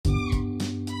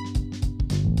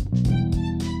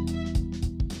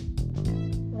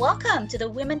Welcome to the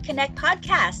Women Connect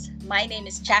podcast. My name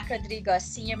is Jack Rodriguez,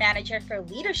 Senior Manager for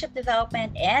Leadership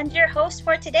Development and your host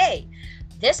for today.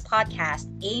 This podcast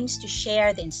aims to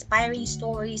share the inspiring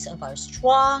stories of our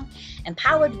strong,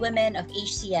 empowered women of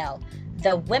HCL.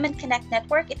 The Women Connect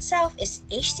Network itself is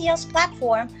HCL's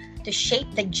platform to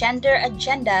shape the gender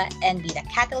agenda and be the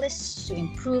catalyst to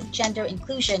improve gender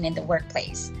inclusion in the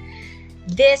workplace.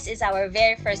 This is our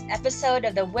very first episode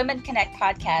of the Women Connect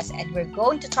podcast, and we're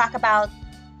going to talk about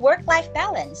work-life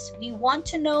balance. We want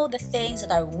to know the things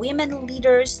that our women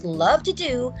leaders love to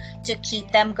do to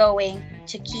keep them going,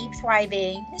 to keep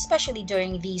thriving, especially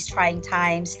during these trying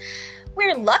times.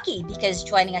 We're lucky because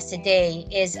joining us today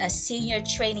is a senior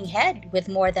training head with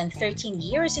more than 13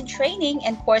 years in training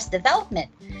and course development,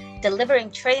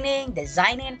 delivering training,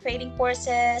 designing and creating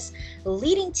courses,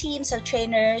 leading teams of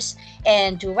trainers,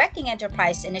 and directing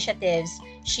enterprise initiatives.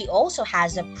 She also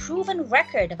has a proven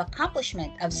record of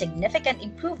accomplishment of significant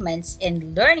improvements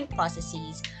in learning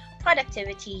processes,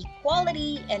 productivity,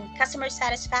 quality, and customer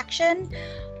satisfaction,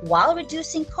 while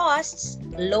reducing costs,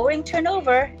 lowering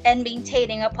turnover, and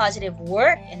maintaining a positive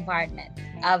work environment.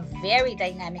 A very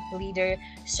dynamic leader,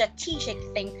 strategic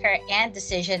thinker, and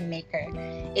decision maker.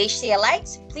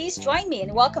 HCLites, please join me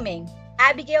in welcoming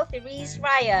Abigail Therese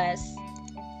Rayos.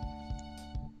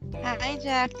 Hi,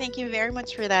 Jack. Thank you very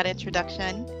much for that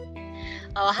introduction.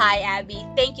 Oh, hi, Abby.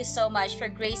 Thank you so much for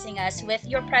gracing us with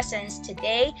your presence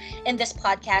today in this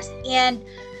podcast. And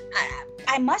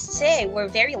I must say, we're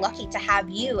very lucky to have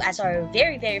you as our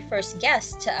very, very first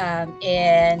guest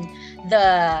in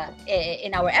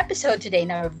our episode today,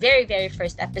 in our very, very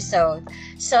first episode.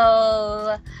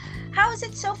 So, how is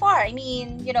it so far? I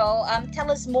mean, tell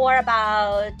us more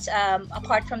about,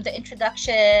 apart from the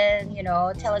introduction,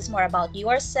 tell us more about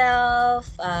yourself,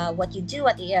 what you do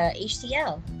at the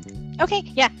HCL. Okay,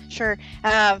 yeah, sure.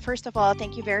 First of all,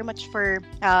 thank you very much for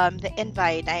the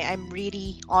invite. I'm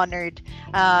really honored,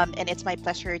 and it's my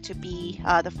pleasure to be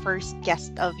the first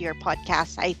guest of your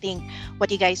podcast. I think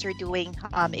what you guys are doing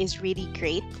is really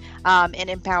great and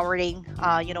empowering,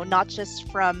 not just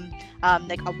from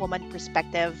like a woman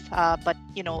perspective, but,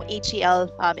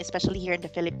 HCL, especially here in the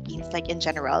Philippines, like in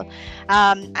general.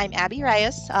 I'm Abbey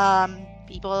Rayos.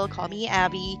 People call me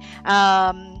Abbey.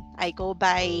 I go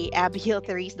by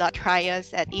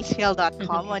abigailtherese.rayos at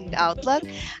hcl.com on Outlook.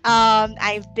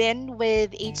 I've been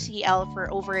with HCL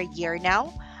for over a year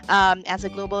now as a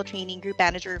global training group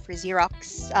manager for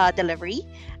Xerox delivery,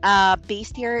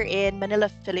 based here in Manila,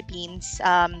 Philippines,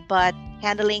 but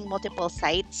handling multiple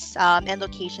sites and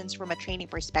locations from a training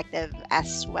perspective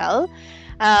as well.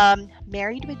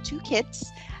 Married with 2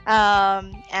 kids,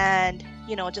 and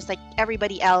just like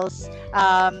everybody else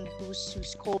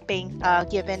who's coping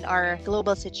given our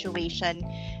global situation,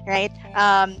 right?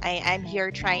 I'm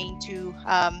here trying to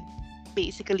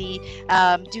basically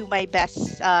do my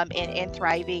best in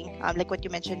thriving, like what you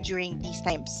mentioned, during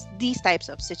these types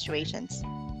of situations.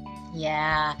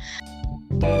 Yeah.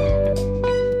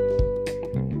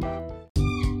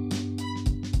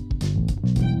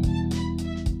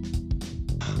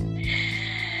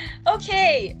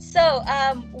 Okay, so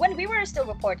when we were still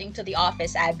reporting to the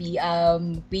office, Abby,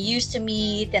 we used to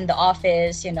meet in the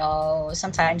office,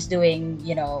 sometimes doing,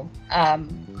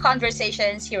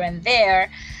 conversations here and there.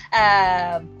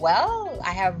 I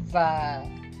have,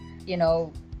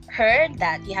 heard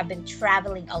that you have been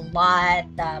traveling a lot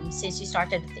since you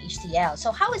started with the HCL.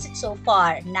 So how is it so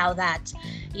far now that,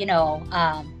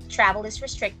 travel is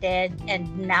restricted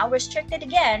and now restricted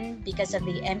again because of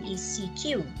the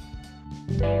MECQ?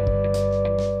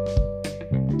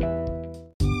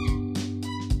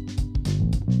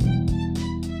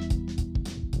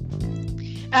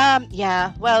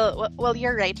 Yeah, well,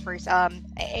 you're right. First, I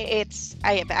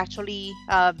have actually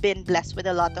been blessed with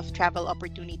a lot of travel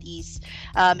opportunities,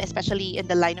 especially in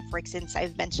the line of work, since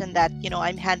I've mentioned that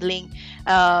I'm handling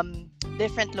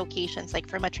different locations, like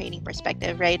from a training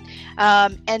perspective, right?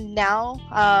 And now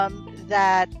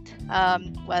that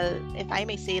if I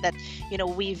may say that,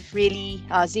 we've really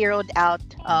zeroed out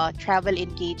travel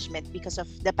engagement because of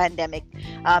the pandemic.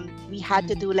 We had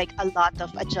to do like a lot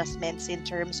of adjustments in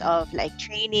terms of like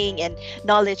training and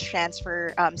knowledge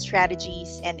transfer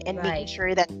strategies, and making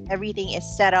sure that everything is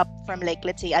set up from, like,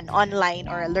 let's say, an online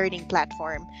or a learning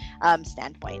platform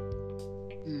standpoint.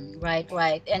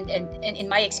 Right. And in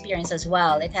my experience as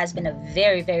well, it has been a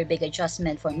very, very big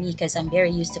adjustment for me because I'm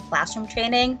very used to classroom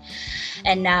training,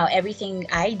 and now everything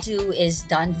I do is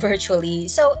done virtually.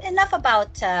 So enough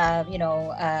about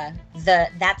that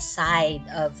side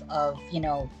of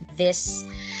this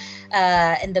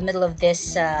in the middle of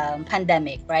this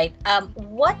pandemic, right?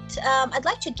 What I'd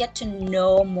like to get to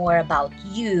know more about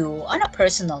you on a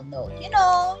personal note.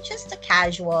 Just a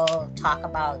casual talk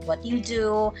about what you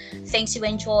do, things you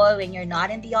enjoy when you're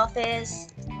not in the office.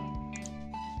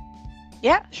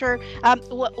 Yeah, sure.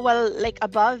 Well, like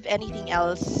above anything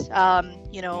else,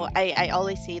 I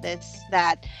always say this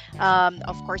that,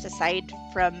 of course, aside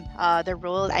from the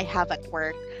role I have at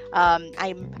work, I'm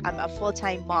a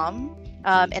full-time mom.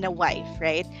 And a wife,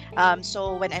 right?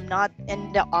 So when I'm not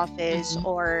in the office, Mm-hmm.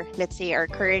 or let's say our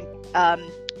current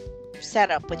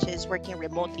setup, which is working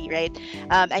remotely, right?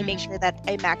 I make sure that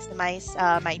I maximize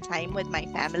my time with my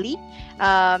family.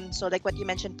 So, like what you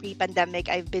mentioned, pre-pandemic,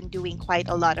 I've been doing quite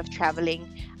a lot of traveling,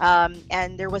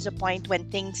 and there was a point when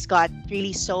things got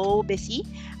really so busy.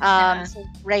 Uh-huh. So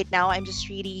right now, I'm just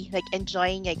really like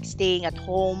enjoying like staying at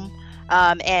home,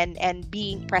 and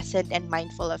being present and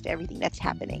mindful of everything that's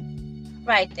happening.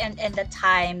 Right, and the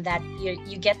time that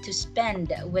you get to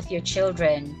spend with your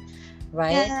children,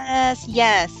 right? Yes,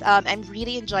 yes. I'm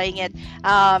really enjoying it.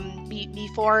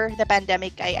 Before the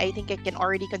pandemic, I think I can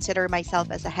already consider myself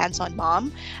as a hands-on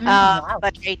mom. Wow.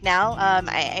 But right now,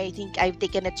 I think I've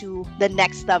taken it to the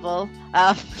next level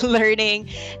of learning,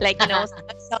 like,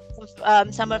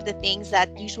 some of the things that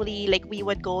usually like we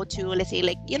would go to, let's say,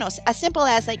 like, as simple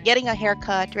as like getting a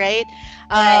haircut, right?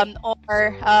 Right.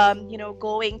 Or,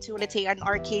 going to, let's say, an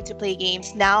arcade to play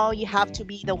games. Now you have to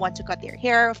be the one to cut their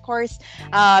hair, of course,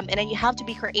 and then you have to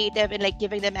be creative in like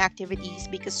giving them activities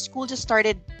because school just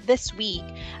started this week,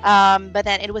 but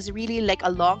then it was really like a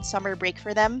long summer break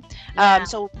for them. Yeah.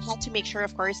 So we had to make sure,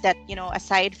 of course, that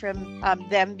aside from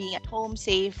them being at home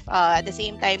safe, at the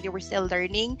same time they were still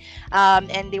learning,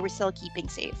 and they were still keeping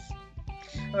safe.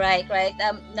 Right, right.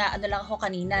 Na ano lang ako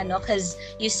kanina, no? Because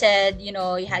you said, you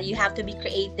have to be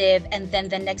creative, and then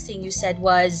the next thing you said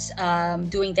was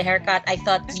doing the haircut. I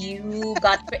thought you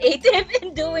got creative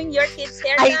in doing your kid's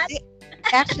I haircut. did.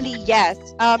 Actually, yes.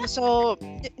 So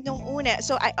nung una,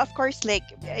 so I, of course, like,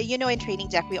 in training,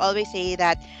 Jack, we always say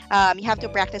that you have to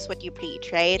practice what you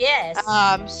preach, right? Yes.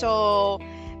 So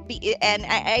and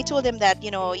I told them that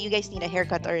you guys need a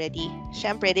haircut already.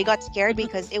 Syempre, they got scared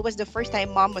because it was the first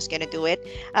time mom was gonna do it.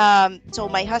 So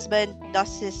my husband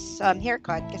does his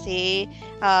haircut kasi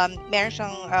meron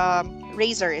siyang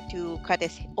razor to cut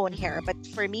his own hair. But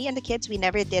for me and the kids, we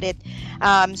never did it.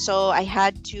 So I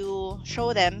had to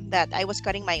show them that I was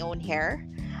cutting my own hair.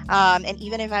 And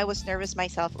even if I was nervous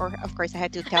myself, or of course I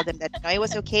had to tell them that it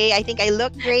was okay. I think I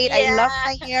look great. I love Yeah.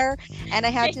 my hair, and I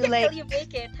had Fake to it like till you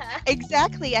make it, huh?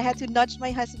 exactly. I had to nudge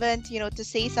my husband, to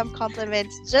say some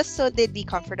compliments just so they'd be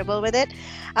comfortable with it.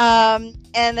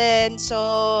 And then,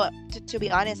 so to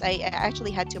be honest, I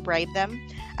actually had to bribe them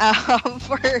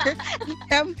for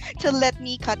them to let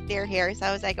me cut their hair. So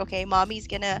I was like, okay, mommy's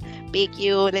gonna bake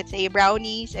you, let's say,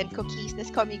 brownies and cookies this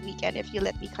coming weekend if you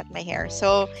let me cut my hair.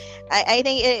 So I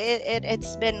think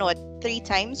it's been what, 3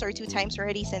 times or 2 times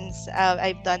already since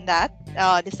I've done that.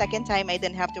 The second time I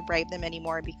didn't have to bribe them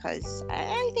anymore because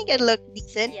I think it looked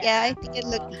decent. Yeah, I Yeah. think it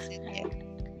looked decent. Yeah.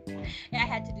 Yeah, I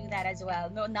had to do that as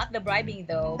well. No, not the bribing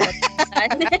though, but my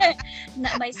son,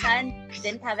 my son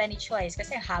didn't have any choice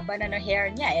kasi haba na ng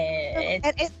hair niya eh.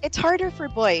 And it's harder for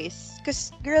boys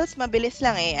because girls mabilis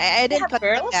lang eh. I You didn't have cut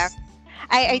them back. girls?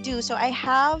 I do. So I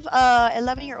have a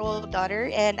 11-year-old daughter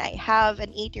and I have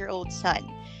an 8-year-old son.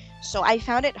 So I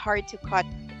found it hard to cut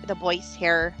the boy's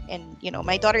hair, and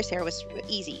my daughter's hair was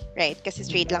easy, right? Kasi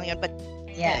straight lang yun, but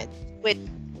Yeah. with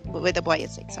the boy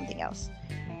it's like something else.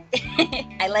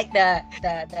 I like the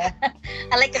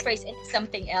I like the phrase it's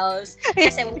something else.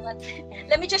 Kasi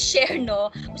let me just share, no?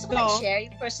 Gusto ko No. share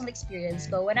yung personal experience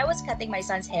ko. When I was cutting my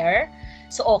son's hair,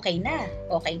 so okay na.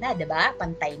 Okay na, 'di ba?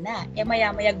 Pantay na. Eh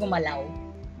maya-maya gumalaw.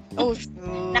 Oh shoot.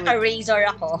 Naka-razor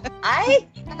ako. Ay!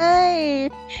 Hi.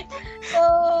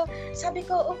 So, sabi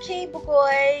ko, okay,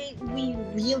 Bukoy, we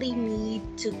really need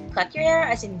to cut your hair,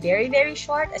 as in very, very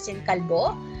short, as in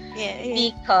kalbo. Yeah.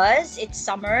 Because it's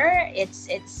summer, it's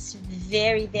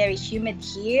very, very humid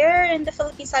here in the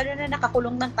Philippines. Lalo na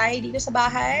nakakulong lang tayo dito sa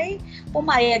bahay.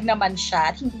 Pumayag naman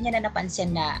siya at hindi niya na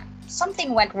napansin na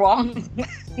something went wrong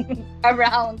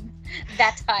around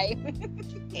that time.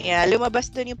 Yeah, lumabas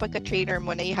dun yung pagka-trainer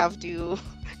mo na you have to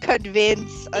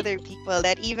convince other people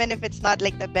that even if it's not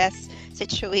like the best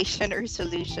situation or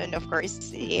solution, of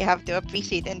course, you have to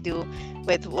appreciate and do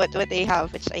with what they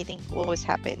have, which I think always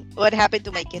happened. What happened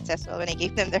to my kids as well when I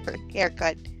gave them their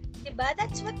haircut. Diba?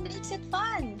 That's what makes it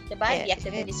fun. Diba? The Yeah.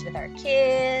 activities with our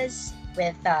kids.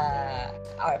 with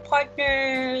our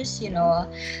partners,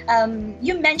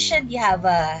 you mentioned you have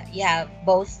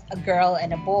both a girl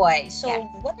and a boy. Yeah. So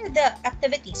what are the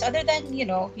activities other than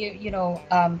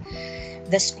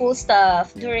the school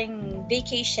stuff during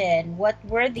vacation? What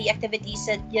were the activities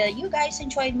that you guys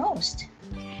enjoyed most?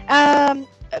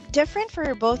 Different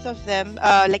for both of them.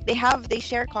 Like they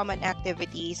share common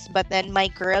activities, but then my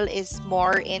girl is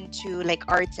more into like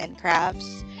arts and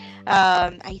crafts.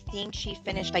 I think she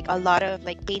finished like a lot of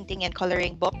like painting and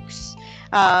coloring books.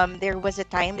 There was a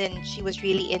time then she was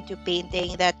really into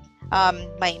painting that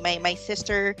my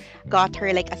sister got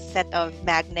her like a set of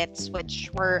magnets which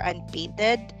were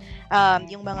unpainted.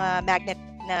 Yung mga magnet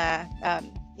na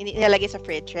nilalagay sa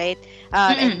fridge, right?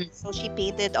 And Mm-mm. so she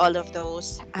painted all of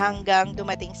those hanggang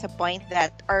dumating sa point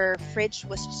that our fridge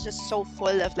was just so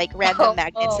full of like random Oh,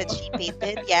 magnets that oh. she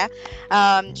painted. Yeah.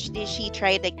 She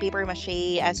tried like paper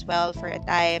mache as well for a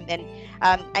time. And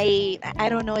I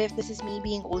don't know if this is me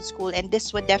being old school, and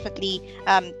this would definitely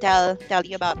tell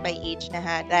you about my age na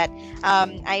ha, that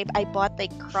I bought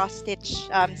like cross stitch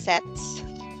sets.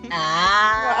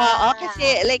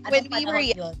 Kasi like when Anong we were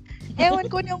panahon yun? ewan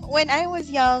ko nung when I was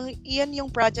young, yun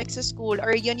yung project sa school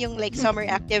or yun yung like summer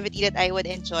activity that I would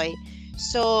enjoy.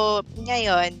 So,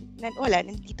 ngayon,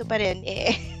 nandito pa rin.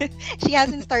 Eh, she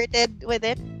hasn't started with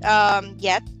it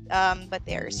yet. But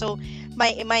there. So,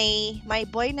 my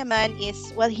boy naman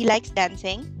is, well, he likes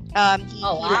dancing. Oh, He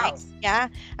wow. likes, yeah,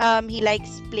 he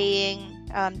likes playing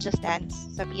Just Dance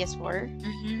sa PS4.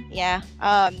 Mm-hmm. Yeah.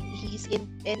 He's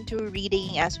into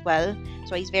reading as well.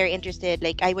 So he's very interested.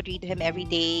 Like I would read him every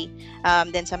day.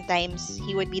 Then sometimes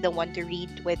he would be the one to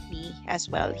read with me as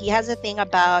well. He has a thing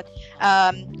about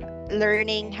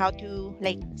learning how to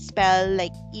like spell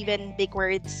like even big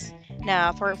words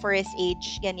na for his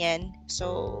age ganyan.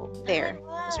 So Ah, there.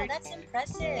 Those wow, are that's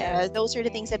impressive. yeah, those are the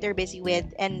things that they're busy with.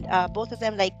 And both of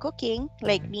them like cooking,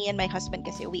 like me and my husband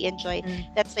kasi we enjoy, Mm,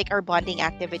 that's like our bonding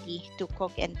activity to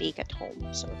cook and bake at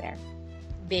home. So there.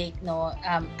 bake, no.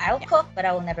 I'll Yeah. cook, but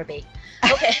I will never bake.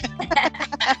 Okay.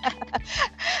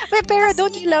 Pero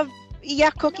don't Kasi, you love,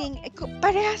 yeah, no, cooking?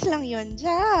 Parehas lang yun,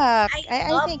 Jack. I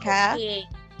I love think, ha? cooking.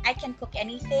 I can cook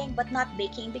anything, but not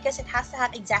baking because it has to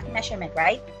have exact measurement,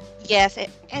 right? Yes,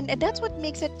 and that's what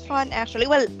makes it fun actually.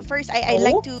 Well, first I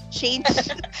like Oh. to change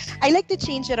I like to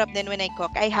change it up then when I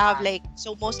cook. I have Uh-huh. like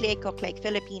so mostly I cook like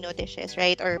Filipino dishes,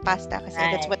 right? Or pasta kasi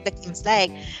that's Right. what the kids like.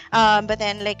 But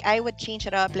then like I would change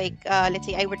it up like let's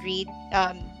say I would read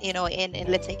in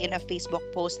let's say in a Facebook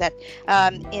post that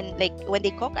in like when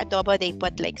they cook adobo they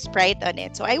put like Sprite on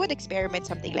it. So I would experiment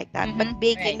something like that. But Mm-hmm.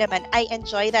 baking Right. naman I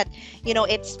enjoy that,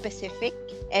 it's specific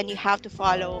and you have to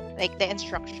follow like the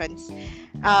instructions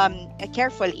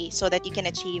carefully so that you can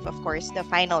achieve of course the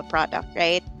final product,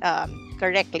 right?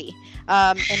 Correctly.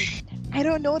 And I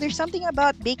don't know, there's something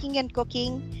about baking and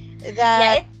cooking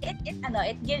Yeah, that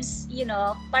it gives,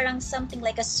 parang something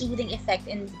like a soothing effect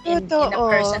in a totoo.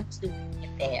 person who's doing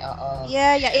it eh. Oo.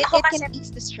 Yeah, it, Ako it can kasi,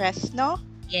 ease the stress, no?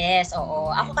 yes, oo.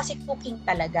 Ako kasi cooking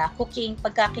talaga. Cooking,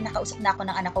 pagka kinakausap na ako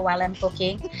ng anak ko while I'm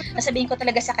cooking, nasabihin ko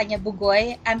talaga sa kanya,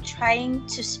 Bugoy, I'm trying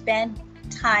to spend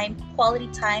quality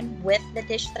time with the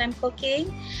dish that I'm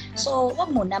cooking. So,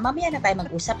 wag muna, mamaya na tayo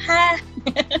mag-usap, ha?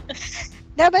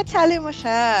 Dapat sali mo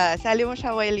siya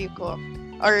while you cook,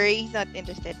 or he's not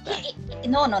interested ba?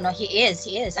 No, he is.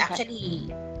 Okay.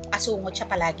 Actually, asungot siya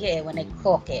palagi when I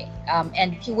cook eh.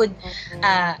 And he would,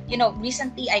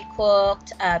 recently I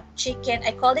cooked chicken.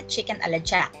 I called it chicken a la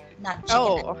Jack, not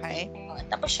chicken. Oh, okay.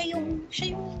 Tapos siya yung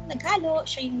naghalo,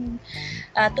 siya yung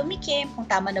tumikim kung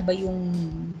tama na ba yung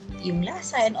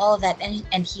lasa and all that,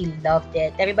 and he loved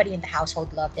it. Everybody in the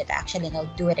household loved it actually, and I'll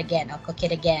do it again. I'll cook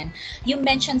it again. You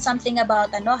mentioned something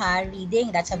about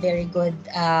reading. That's a very good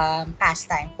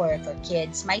pastime for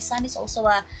kids. My son is also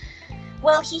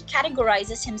he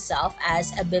categorizes himself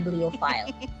as a bibliophile.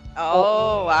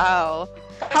 Oh, wow.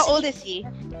 How Kasi old is he?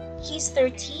 he's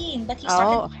 13, but he Oh,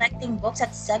 started okay. collecting books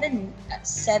at 7.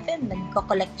 7,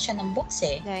 nagko-collect siya ng books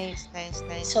eh. Nice.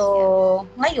 Yeah. So,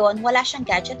 ngayon, wala siyang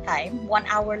gadget time. 1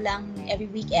 hour lang every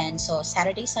weekend. So,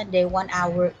 Saturday, Sunday, 1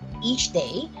 hour each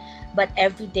day. But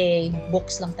every day,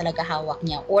 books lang talaga hawak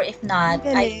niya. Or if not,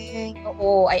 Ang galing.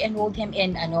 I enrolled him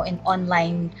in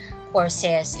online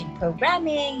courses in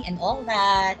programming and all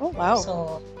that. Oh, wow.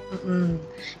 So,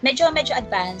 medyo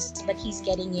advanced, but he's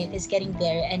getting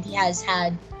there, and he has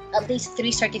had at least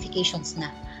 3 certifications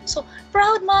na So,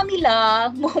 proud mommy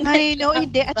lang. Moment I know, lang,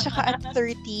 hindi. di At ba? saka at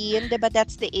 13, di ba,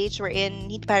 that's the age wherein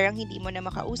parang hindi mo na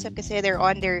makausap kasi they're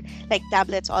on their like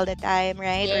tablets all the time,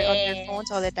 right? Or on their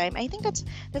phones all the Yes. time. I think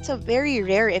that's a very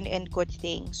rare and good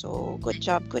thing. So, good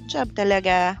job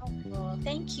talaga. Oh,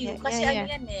 thank you. Yeah, yeah, Kasi ano yeah.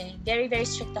 yan eh, very, very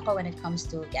strict ako when it comes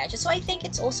to gadgets. So I think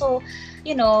it's also,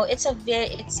 it's a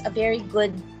very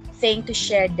good thing to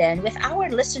share then with our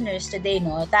listeners today,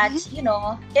 no? That,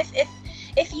 Mhm.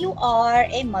 if you are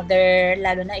a mother,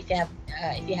 lalo na if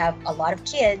you have a lot of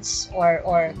kids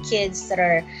or kids that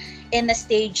are in a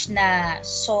stage na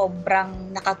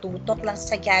sobrang nakatutok lang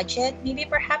sa gadget, maybe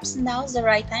perhaps now's the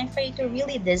right time for you to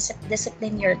really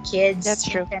discipline your That's kids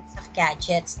in true. terms of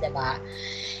gadgets, 'di ba?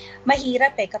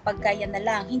 Mahirap eh kapag kaya na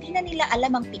lang, hindi na nila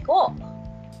alam ang piko.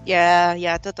 Yeah,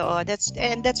 yeah, totoo. That's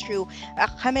true.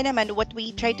 Kami naman, what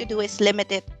we try to do is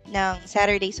limit it ng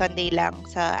Saturday, Sunday lang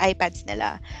sa iPads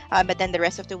nila. But then the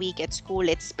rest of the week, it's school,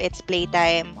 it's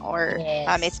playtime, or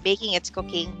it's Yes. baking, it's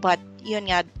cooking. But yun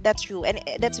nga, that's true. And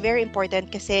that's very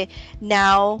important kasi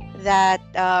now that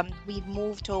we've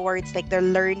moved towards like the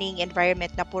learning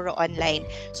environment na puro online.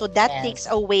 So that takes Yes.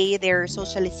 away their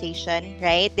socialization,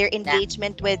 right? Their That,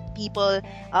 engagement with people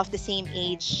of the same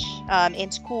age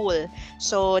in school.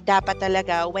 So dapat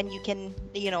talaga when you can,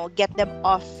 get them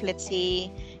off, let's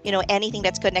say, anything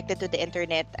that's connected to the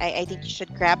internet, I think you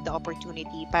should grab the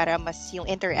opportunity para mas yung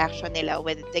interaction nila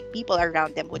with like people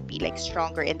around them would be like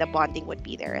stronger and the bonding would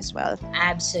be there as well.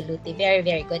 absolutely, very,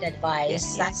 very good Yeah,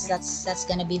 advice. yeah, yeah. That's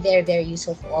gonna be very, very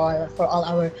useful for all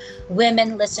our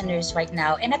women listeners right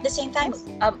now. And at the same time,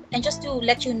 Yes. and just to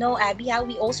let you know, Abby, how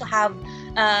we also have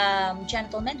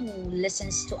gentlemen who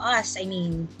listens to us. I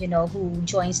mean, who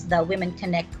joins the Women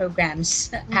Connect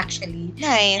programs. Mm. Actually,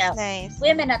 Nice, yeah, nice.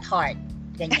 women at heart.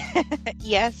 Ganyan.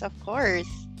 Yes, of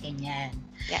course. Ganyan.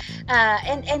 Yeah.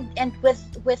 And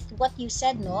with what you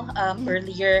said, no, Mhm.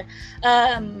 earlier,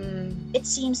 it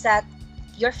seems that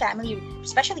your family,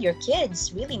 especially your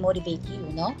kids, really motivate you,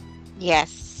 no?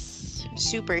 Yes.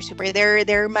 Super, super.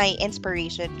 They're my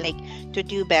inspiration, like to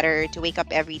do better, to wake up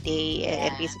every day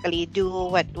and Yeah, basically do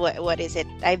what is it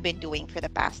I've been doing for the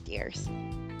past years.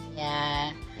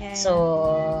 yeah. Yeah, yeah.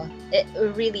 So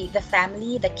really, the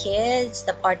family, the kids,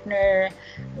 the partner,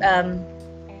 um,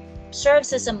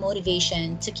 serves as a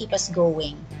motivation to keep us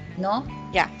going, no?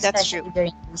 Yeah, that's true. Especially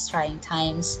during these trying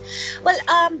times. Well,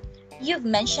 you've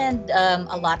mentioned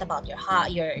a lot about your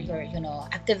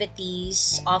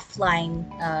activities offline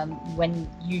when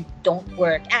you don't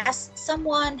work. As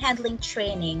someone handling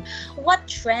training, what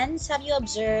trends have you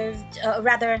observed?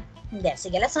 Rather, hindi,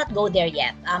 sige, let's not go there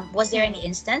yet. Was there any Mhm.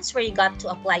 instance where you got to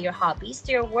apply your hobbies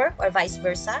to your work or vice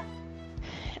versa?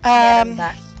 Meron Um,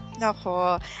 ba?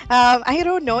 Nako. I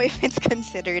don't know if it's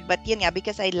considered, but yun nga,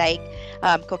 because I like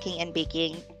cooking and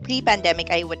baking. Pre-pandemic,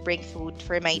 I would bring food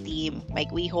for my team.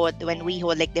 Like when we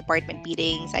hold like department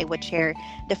meetings, I would share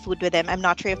the food with them. I'm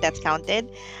not sure if that's counted.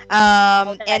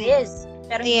 Oh, that And is.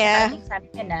 Pero hindi yeah, nakarating sa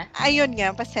amin, ah. ayun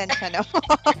nga, pasensya na.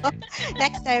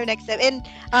 Next time. And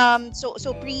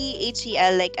so pre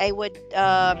HCL, like I would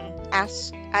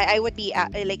ask, I would be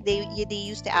like they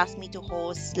used to ask me to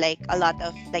host like a lot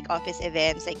of like office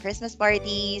events, like Christmas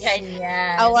parties,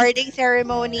 Ganyan. awarding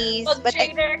ceremonies. But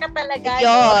Mag-trainer ka talaga,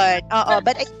 no? Yon. Oo.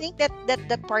 But I think that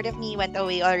part of me went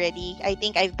away already. I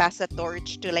think I've passed the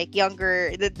torch to like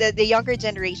the younger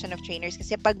generation of trainers.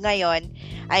 Kasi pag ngayon,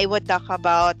 I would talk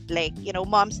about like,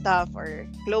 mom stuff or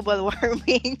global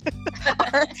warming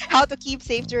or how to keep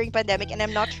safe during pandemic. And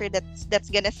I'm not sure that's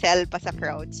gonna sell pa sa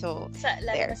crowd. So,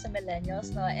 Lalo na there. sa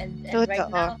millennials, no? And right Totoo.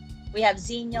 now, we have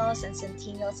Xenials and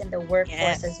Centennials in the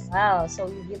workforce as Yes. well. So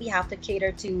we really have to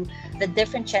cater to the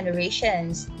different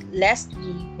generations, lest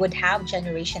we would have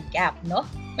generation gap, no?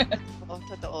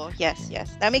 Totoo. Yes,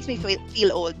 yes. That makes me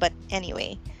feel old. But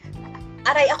anyway.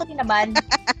 Aray, ako din naman.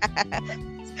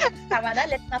 Tama na,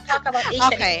 let's not talk about age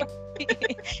Okay. anymore.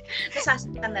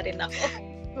 Nasasaktan na rin ako.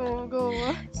 Go,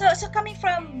 go. So coming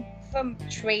from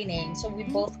training, so we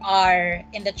both are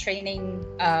in the training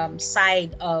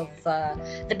side of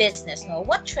the business, no?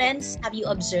 What trends have you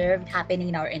observed happening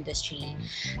in our industry?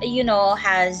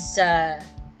 Has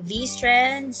these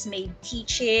trends made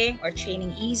teaching or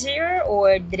training easier,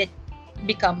 or did it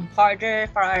become harder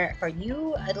for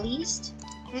you at least?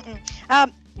 Mm-mm.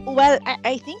 Well,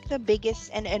 I think the biggest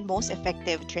and most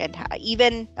effective trend,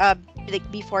 even like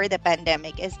before the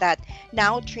pandemic, is that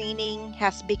now training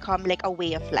has become like a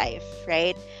way of life,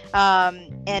 right?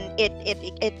 And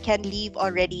it can leave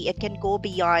already. It can go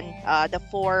beyond the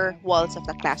four walls of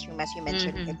the classroom, as you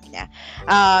mentioned, Mm-hmm. Katina.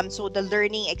 So the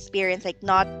learning experience, like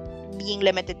being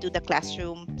limited to the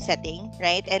classroom setting,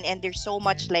 right? And there's so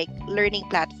much like learning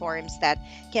platforms that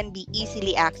can be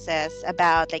easily accessed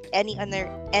about like any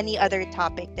other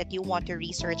topic that you want to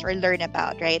research or learn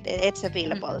about, right? It's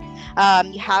available.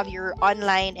 You have your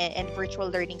online and virtual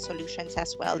learning solutions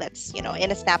as well. That's, in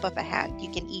a snap of a hand.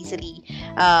 You can easily,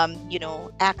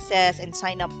 access and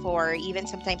sign up for. Even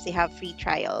sometimes they have free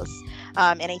trials.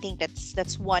 And I think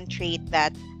that's one trait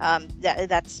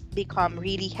that's become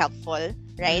really helpful,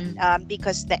 right?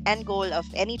 Because the end goal of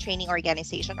any training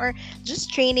organization or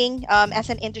just training as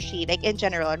an industry, like in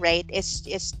general, right, is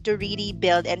to really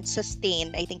build and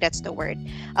sustain. I think that's the word.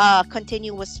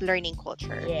 Continuous learning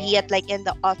culture, be it like Yes. in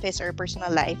the office or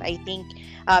personal life. I think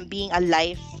being a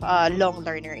life long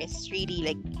learner is really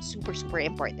like super super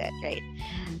important, right?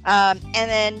 And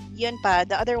then yun pa,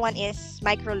 the other one is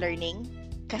micro learning.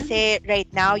 Kasi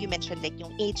right now, you mentioned like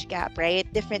yung age gap, right?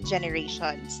 Different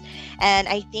generations. And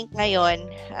I think ngayon,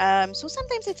 so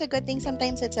sometimes it's a good thing,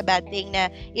 sometimes it's a bad thing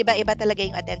na iba-iba talaga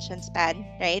yung attention span,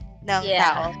 right? Ng Yeah.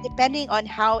 tao. Depending on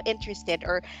how interested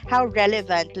or how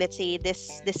relevant, let's say,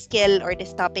 this skill or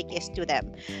this topic is to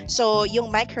them. So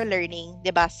yung micro learning,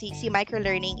 di ba? Si micro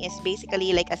learning is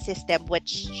basically like a system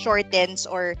which shortens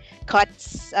or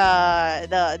cuts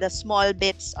the small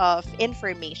bits of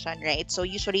information, right? So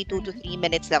usually 2 to 3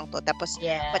 minutes lang to. Tapos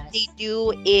what they Yes.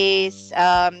 do is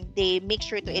they make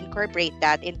sure to incorporate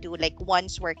that into like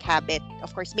one's work habit.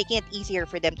 Of course, making it easier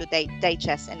for them to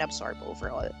digest and absorb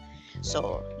overall.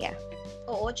 So yeah.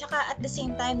 Oo, tsaka at the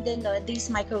same time din, no, these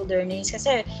micro learnings,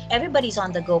 kasi everybody's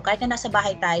on the go. Kahit na nasa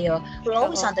bahay tayo, we're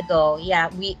always Oo. on the go. Yeah,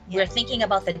 we're Yeah. thinking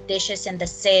about the dishes in the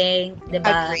sink, di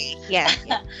ba? Agree. Yeah.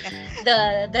 Yeah.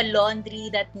 The laundry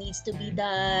that needs to be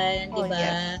done, Oh di yes.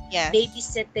 ba? Yes.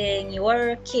 Babysitting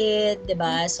your kid, di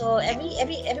ba? So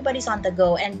everybody's on the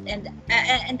go, and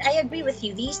I agree with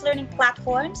you. These learning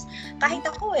platforms, kahit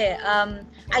ako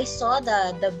I saw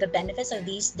the benefits of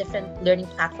these different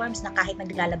learning platforms na kahit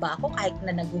naglalaba ako, kahit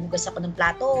na naghuhugas ako ng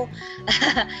plato,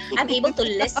 I'm able to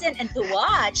listen and to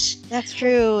watch That's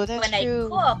true. That's when I true.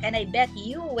 cook. And I bet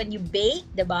you, when you bake,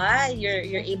 diba,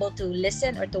 you're able to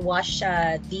listen or to watch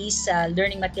these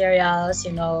learning materials,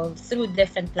 through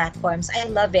different platforms. I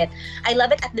love it. I love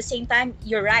it. At the same time,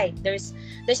 you're right. There's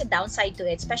a downside to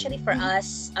it, especially for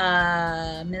us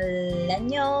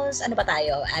millennials. Ano ba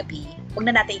tayo, Abby? Huwag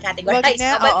na natin Wag i-categorize.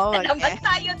 na. Babad Oo, na wag naman na.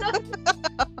 tayo doon.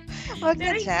 Wag na,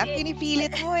 Pero Jack. hindi.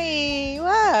 Pinipilit mo eh.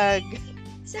 Wag.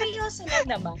 Seryoso lang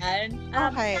naman.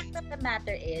 Okay. Fact of the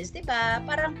matter is, di ba,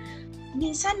 parang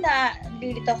minsan na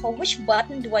lilito ako, which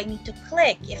button do I need to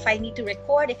click? If I need to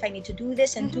record, if I need to do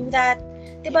this and do that.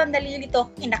 Di ba, nalilito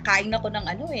ako, kinakain ako ng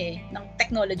ng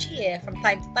technology from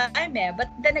time to time But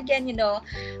then again,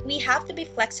 we have to be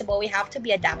flexible, we have to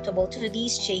be adaptable to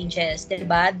these changes, di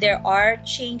ba? There are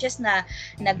changes na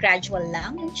gradual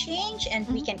lang yung change and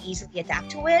we can easily adapt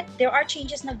to it. There are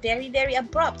changes na very, very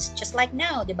abrupt, just like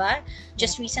now, di ba?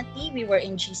 Just recently, we were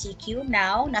in GCQ.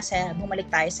 Now,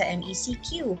 bumalik tayo sa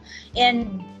MECQ.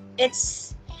 And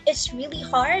it's really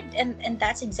hard, and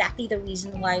that's exactly the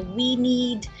reason why we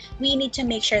need to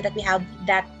make sure that we have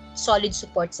that solid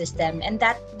support system, and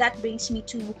that brings me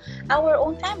to our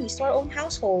own families, to our own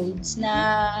households,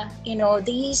 na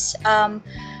these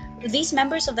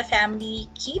members of the family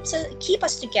keep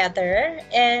us together,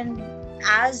 and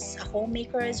as a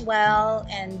homemaker as well,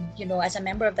 and as a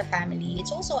member of the family,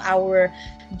 it's also our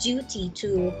duty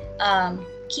to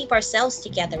keep ourselves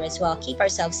together as well, keep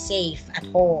ourselves safe at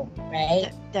home,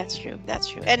 right? That's true.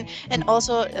 That's true. And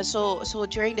also so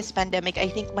during this pandemic, I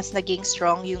think mas naging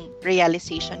strong yung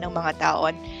realization ng mga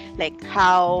tao on like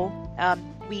how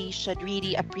we should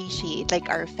really appreciate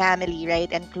like our family, right,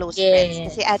 and close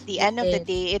friends. Kasi at the end of the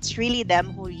day, it's really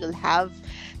them who you'll have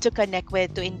to connect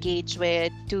with, to engage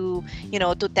with, to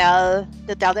tell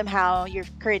them how you're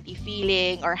currently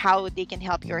feeling or how they can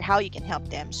help you or how you can help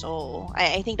them. So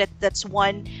I think that's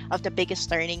one of the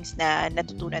biggest learnings na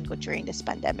natutunan ko during this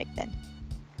pandemic then.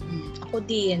 Ako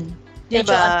din.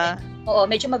 Diba?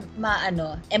 Medyo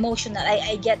emotional.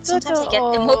 Sometimes I get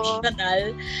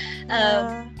emotional.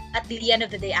 At the end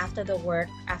of the day, after the work,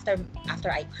 after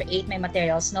I create my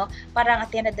materials, no, parang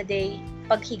at the end of the day,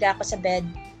 paghiga ko sa bed,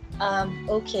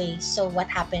 okay, so what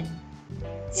happened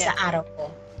sa araw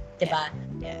ko, diba?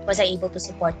 Yeah. Was I able to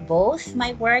support both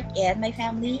my work and my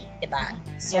family, diba?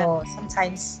 So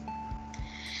sometimes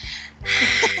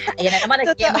Ayan na naman,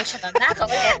 Totoo. nag-emotional na ako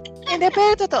ulit. Hindi,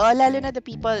 pero totoo, lalo na the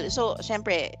people. So,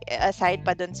 syempre, aside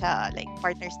pa dun sa like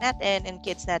partners natin and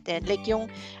kids natin, like yung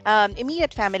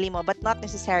immediate family mo, but not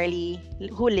necessarily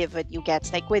who live with you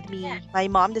gets. Like with Yeah. me, my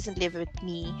mom doesn't live with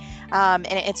me. And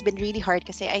it's been really hard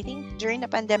kasi I think during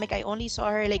the pandemic, I only saw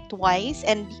her like twice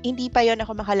and hindi pa yon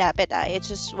ako makalapit. It's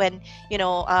just when,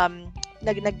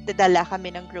 nagdadala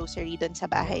kami ng grocery doon sa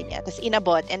bahay niya. Tapos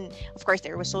inabot. And of course,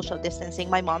 there was social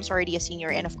distancing. My mom's already a senior.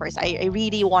 And of course, I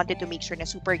really wanted to make sure na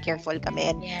super careful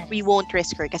kami. And Yes. we won't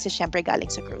risk her kasi syempre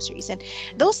galing sa groceries. And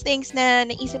those things na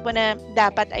naisip mo na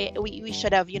dapat we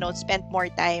should have, spent more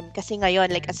time. Kasi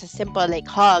ngayon, like as a simple like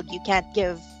hug, you can't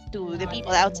give to the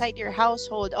people outside your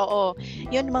household. Oo.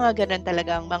 Yun mga ganun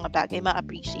talagang mga bagay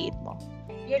ma-appreciate mo.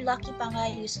 You're lucky pa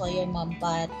nga you saw your mom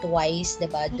pa twice,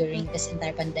 diba, during this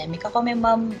entire pandemic. Ako, my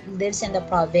mom lives in the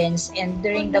province and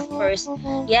during the first,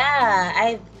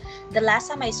 the last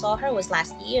time I saw her was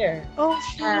last year. Oh,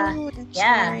 shoot. I'm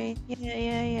yeah. sorry.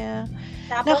 Yeah.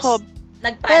 Tapos, Nako,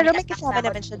 nagpanic pero may attack kasama ako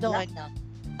naman siya during doon. lockdown.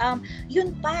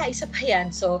 Yun pa, isa pa yan.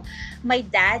 So, my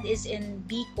dad is in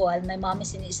Bicol, my mom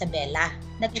is in Isabela.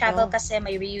 Nag-travel kasi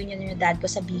may reunion yung dad ko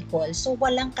sa Bicol. So,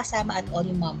 walang kasama at all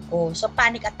yung mom ko. So,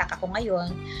 panic attack ako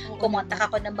ngayon. Kumontak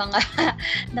ako ng mga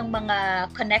ng mga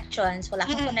connections. Wala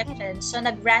akong connections. So,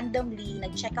 nag-randomly,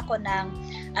 nag-check ako ng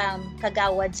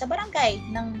kagawad sa barangay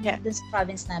dun sa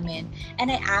province namin.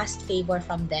 And I asked favor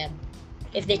from them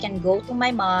if they can go to my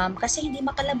mom kasi hindi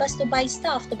makalabas to buy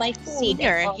stuff, to buy food.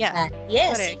 Senior, That.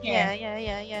 Yes, correct. senior.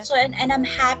 Yeah. So, and I'm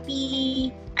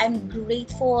happy, I'm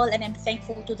grateful, and I'm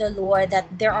thankful to the Lord that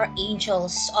there are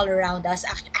angels all around us.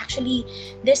 Actually,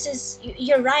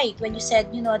 you're right when you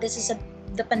said,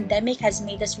 the pandemic has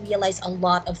made us realize a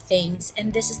lot of things,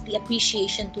 and this is the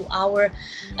appreciation to our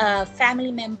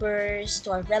family members,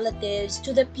 to our relatives,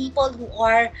 to the people who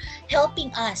are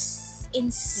helping us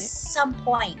in some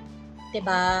point.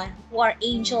 Diba? Who are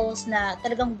angels na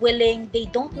talagang willing,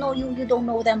 they don't know you don't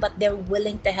know them, but they're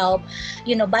willing to help,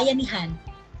 bayanihan.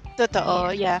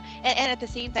 Totoo, yeah. And at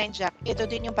the same time, Jack, ito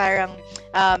din yung parang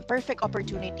perfect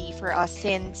opportunity for us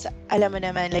since, alam mo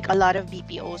naman, like a lot of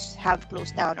BPOs have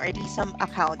closed down or at least some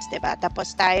accounts, diba?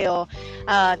 Tapos tayo,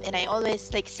 and I always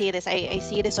like say this, I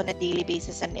see this on a daily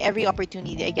basis and every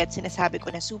opportunity I get, sinasabi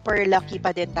ko na super lucky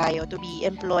pa din tayo to be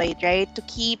employed, right? To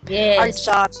keep our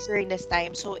jobs during this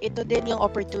time. So ito din yung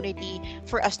opportunity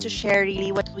for us to share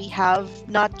really what we have,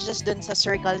 not just dun sa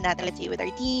circle natin, let's say with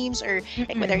our teams or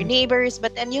like with our neighbors,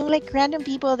 but then yung like random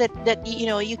people that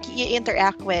you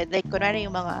interact with, like kunwari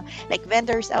yung mga like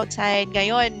vendors outside.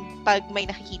 Ngayon pag may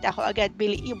nakikita ko agad,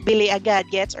 bili agad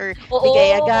gets or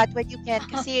bigay agad when you can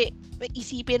kasi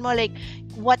isipin mo like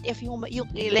what if yung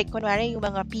like kunwari yung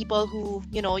mga people who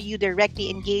you directly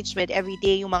engage with every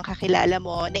day, yung mga kakilala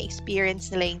mo na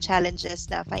experience nila yung challenges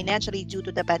na financially due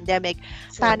to the pandemic.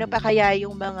 Paano pa kaya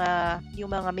yung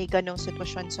mga may ganong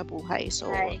sitwasyon sa buhay? So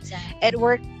it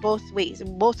worked both ways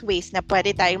na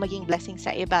pwede tayong maging blessing sa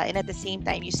iba, and at the same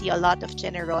time you see a lot of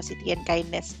generosity and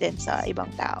kindness din sa ibang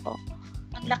tao.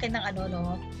 Ang laki ng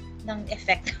ng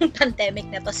effect ng pandemic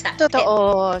na to sa atin.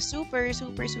 Totoo. Super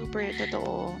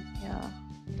totoo. Yeah.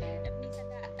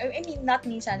 I mean, not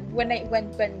minsan. When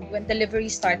delivery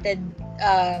started,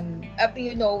 when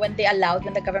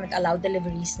the government allowed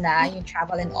deliveries na, yung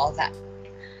travel and all that,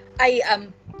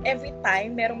 every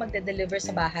time merong magde-deliver sa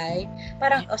bahay,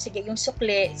 parang, sige, yung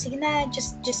sukli, sige na,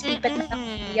 just keep it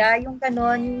lang. Yeah, yung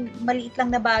ganon, yung maliit lang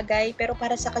na bagay, pero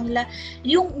para sa kanila,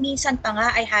 yung minsan pa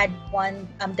nga, I had one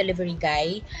delivery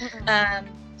guy,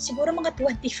 siguro mga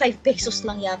 25 pesos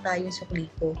lang yata yung sukli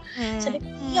ko. Sabi ko,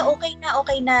 yeah, okay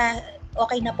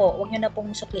na po, huwag nyo na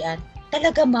pong suklian.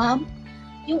 Talaga, ma'am?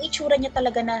 Yung itsura niya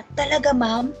talaga,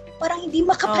 ma'am? Parang hindi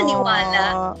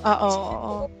makapaniwala.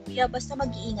 Oo. Kuya, basta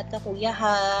mag-iingat ka, kuya,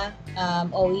 ha?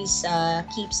 Always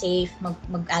keep safe,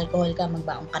 mag-alcohol ka,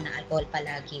 magbaong ka na alcohol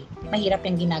palagi. Mahirap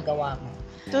yung ginagawa mo.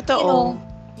 Totoo.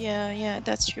 Yeah,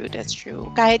 that's true.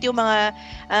 Kahit yung mga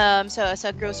sa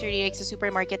grocery, like sa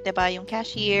supermarket, diba, yung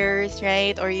cashiers,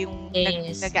 right? Or yung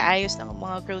nag-aayos ng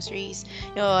mga groceries.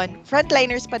 Yun,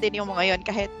 frontliners pa din yung mga yun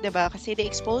kahit, diba, kasi they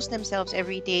expose themselves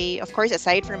every day. Of course,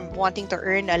 aside from wanting to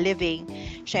earn a living,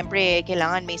 syempre,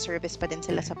 kailangan may service pa din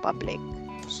sila sa public.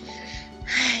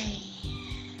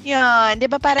 Yan, di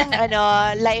ba parang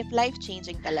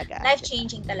life-changing talaga.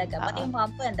 Life-changing talaga. Pati yung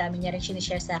mom ko, ang dami niya rin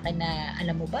sinishare sa akin na,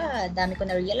 alam mo ba, dami ko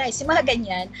na-realize, yung mga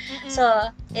ganyan. So,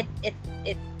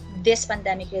 this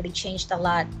pandemic really changed a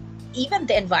lot. Even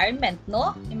the environment,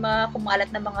 no? Yung mga kumalat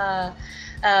na mga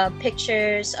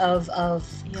pictures of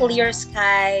clear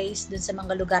skies dun sa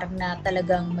mga lugar na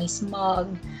talagang may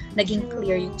smog, naging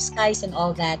clear yung skies and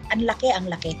all that. Ang laki.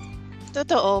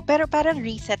 Totoo, pero parang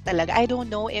reset talaga. I don't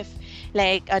know if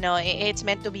like it's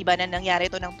meant to be ba na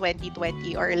nangyari to ng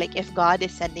 2020 or like if God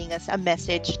is sending us a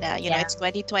message na Yeah. it's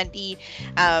 2020,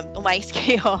 umayos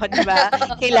kayo, di ba?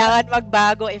 Kailangan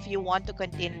magbago if you want to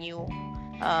continue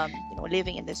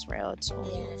living in this world. So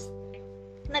Yes.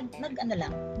 Ano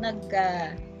lang,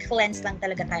 cleanse lang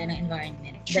talaga tayo ng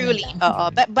environment. Ganun truly,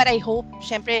 lang. but I hope,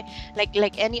 syempre, like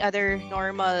any other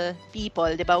normal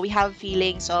people, di ba? We have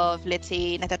feelings of, let's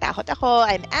say, natatakot ako,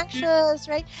 I'm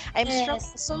anxious, right? I'm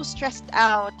Yes. so stressed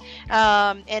out.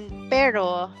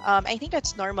 Pero I think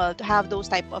that's normal to have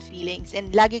those type of feelings.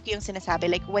 And lagi ko yung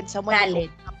sinasabi, like when someone would Valid.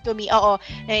 open up to me,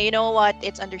 you know what?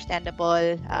 It's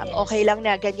understandable. Okay Yes. lang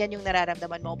na ganyan yung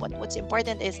nararamdaman mo. But what's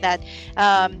important is that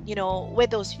with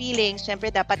those feelings, syempre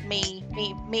dapat may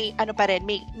ano pa rin,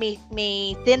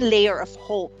 may thin layer of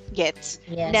hope gets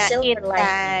Yes. na in Silver lining.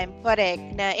 time, correct,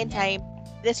 na in time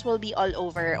this will be all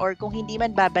over, or kung hindi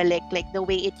man babalik like the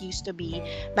way it used to be,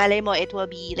 malay mo it will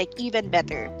be like even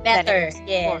better than it Better. was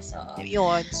before.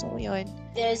 Yes. Oo. Yun.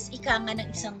 There's ika nga ng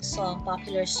isang song,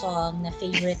 popular song na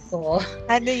favorite ko.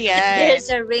 Ano yan? There's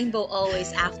a rainbow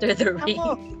always after the rain.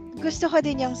 Ako, gusto ko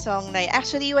din yung song na yun.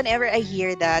 Actually, whenever I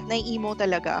hear that, nai-emo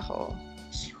talaga ako.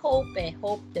 Hope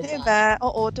diba? Diba?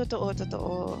 Oo, totoo.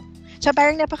 So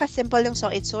parang napaka-simple yung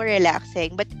song. It's so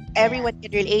relaxing. But everyone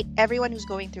can relate. Everyone who's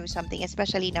going through something,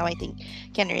 especially now, I think,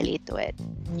 can relate to it.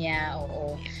 Yeah,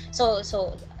 oo. So,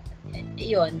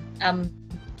 yun.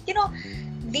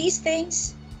 These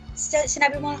things,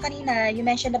 sinabi mo nga kanina, you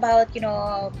mentioned about,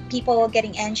 people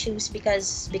getting anxious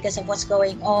because of what's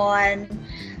going on.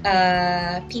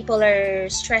 People are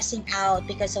stressing out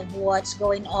because of what's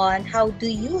going on. How do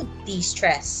you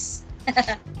de-stress?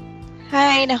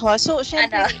 Ay, nako. So,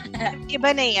 syempre, Ano?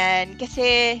 iba na yan.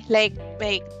 Kasi, like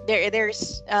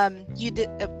there's,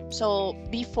 so,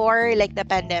 before, like, the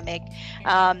pandemic,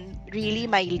 really,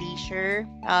 my leisure,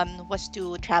 was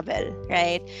to travel,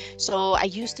 right? So, I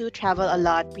used to travel a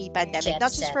lot pre-pandemic, Jet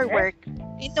not just for setter? work.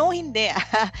 No, hindi.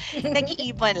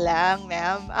 Nag-iipon lang,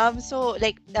 ma'am. So,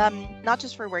 like, not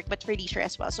just for work, but for leisure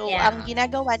as well. So, Yeah. ang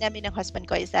ginagawa namin ng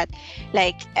husband ko is that,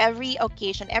 like, every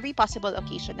possible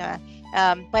occasion na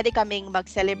pwede kaming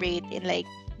mag-celebrate in like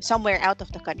somewhere out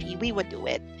of the country, we would do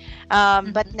it.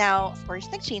 But now, of course,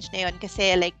 nag-change na yun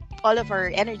kasi like all of our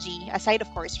energy, aside of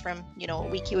course from,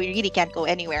 we really can't go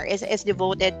anywhere, is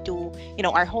devoted to,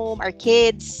 our home, our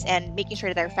kids, and making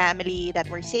sure that our family, that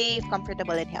we're safe,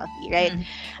 comfortable, and healthy, right?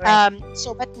 Right.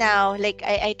 But now, like,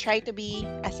 I try to be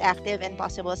as active and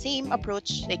possible. Same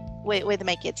approach, like, with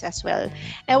my kids as well.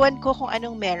 Ewan ko kung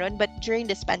anong meron, but during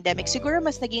this pandemic, siguro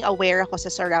mas naging aware ako sa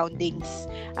surroundings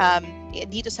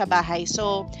dito sa bahay.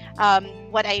 So,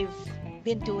 what I've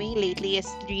been doing lately is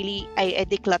really I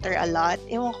declutter a lot.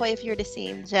 Ewan ko if you're the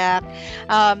same, Jack.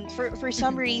 For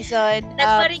some reason,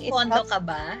 Nagpa-recondo ka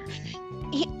ba?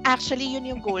 Actually, yun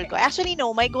yung goal ko. Actually,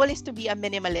 no, my goal is to be a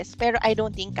minimalist, pero I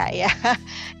don't think kaya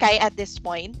at this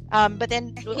point. But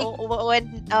then when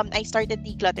I started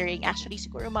decluttering, actually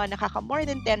siguro mga more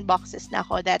than 10 boxes na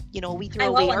ako that we throw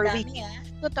away, or we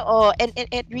totoo, and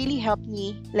it really helped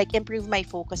me like improve my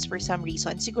focus for some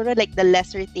reason. Siguro like the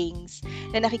lesser things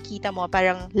na nakikita mo,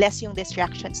 parang less yung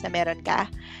distractions na meron ka.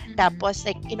 Tapos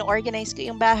like ino-organize ko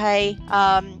yung bahay,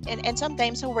 and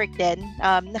sometimes sa work din,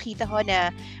 nakita ko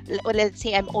na let's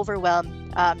say I'm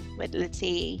overwhelmed with, let's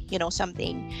say,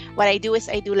 something. What I do is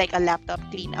I do like a laptop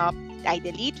cleanup. I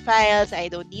delete files I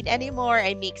don't need anymore.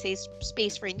 I make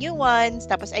space for new ones.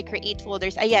 Tapos I create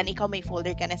folders. Ayan, ikaw may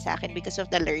folder ka na sa akin because of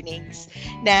the learnings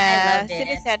na I love it.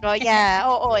 sinesend mo. Yeah,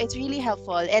 it's really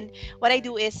helpful. And what I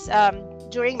do is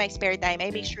during my spare time, I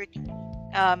make sure to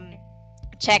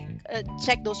check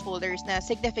those folders na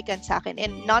significant sa akin,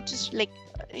 and not just like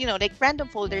like random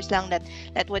folders lang that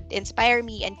would inspire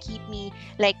me and keep me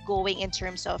like going in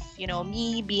terms of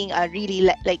me being a really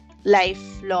like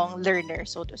lifelong learner,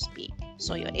 so to speak.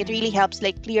 So yun, it really helps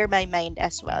like clear my mind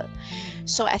as well.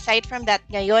 So aside from that,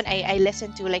 ngayon I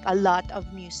listen to like a lot of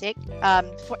music.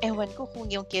 For ewan ko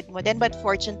kung yung kid mo din, but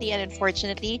fortunately and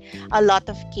unfortunately, a lot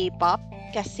of K-pop,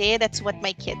 kasi that's what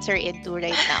my kids are into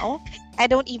right now. I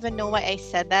don't even know why I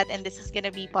said that, and this is gonna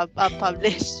be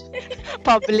published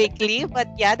publicly, but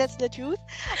yeah, that's the truth.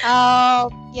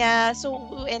 Yeah,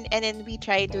 so and then we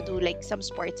try to do like some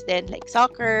sports then, like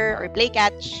soccer or play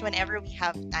catch whenever we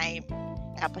have time.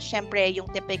 Tapos syempre yung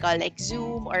typical like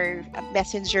Zoom or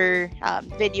Messenger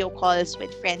video calls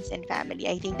with friends and family.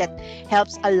 I think that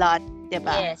helps a lot,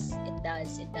 diba? Yes,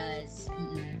 it does.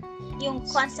 Yung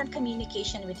constant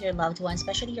communication with your loved ones,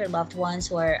 especially your loved ones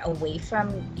who are away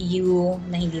from you,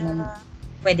 na hindi mo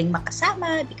pwedeng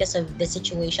makasama because of the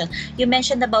situation. You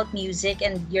mentioned about music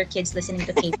and your kids listening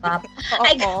to K-pop.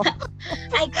 I Oo. got,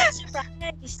 I got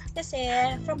surprised kasi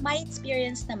from my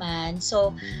experience naman,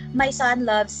 so my son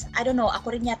loves, I don't know,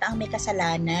 ako rin yata ang may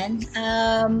kasalanan.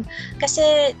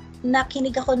 Kasi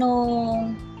nakinig ako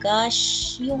nung,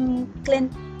 gosh, yung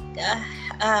Clint,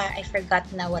 I forgot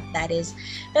na what that is.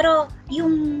 Pero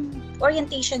yung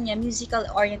orientation niya, musical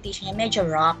orientation niya, medyo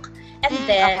rock. And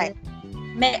Okay.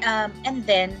 then, and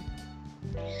then,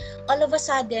 all of a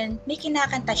sudden, may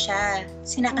kinakanta siya.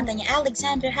 Sinakanta niya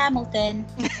Alexander Hamilton.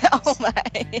 Oh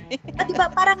my. Diba,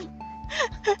 parang,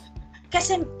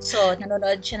 kasi, so,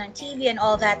 nanonood siya ng TV and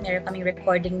all that. Meron kaming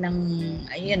recording ng,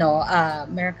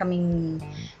 meron kaming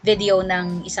video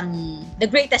ng isang, The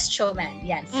Greatest Showman.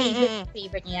 Yan,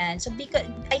 favorite niya yan. So,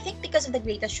 I think because of The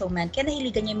Greatest Showman, kaya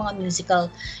nahiligan niya yung mga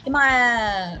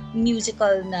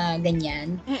musical na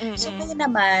ganyan. So, kaya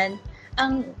naman,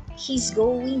 he's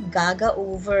going gaga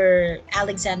over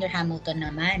Alexander Hamilton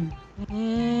naman.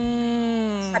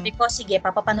 Sabi ko, sige,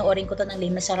 papapanoorin ko to ng Les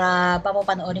Miserables,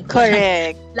 papapanoorin ko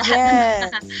Correct.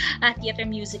 lahat ng theater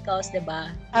musicals,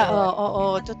 diba?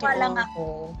 Oo, totoo. lang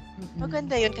ako.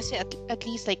 Maganda yun kasi at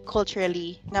least like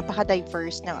culturally,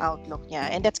 napaka-diverse ng outlook niya.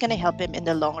 And that's gonna help him in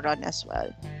the long run as well.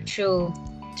 True.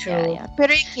 Yeah.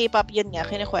 Pero yung K-pop, yun nga,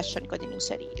 kine-question ko din yung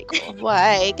sarili ko.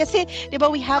 Why? Kasi, di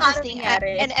ba, we have this thing,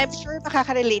 and I'm sure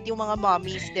makaka-relate yung mga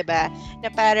mommies, di ba,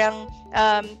 na parang,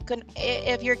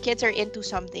 if your kids are into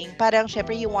something, parang,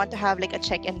 syempre, you want to have like a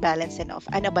check and balance enough.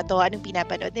 Ano ba to? Anong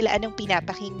pinapanood nila? Anong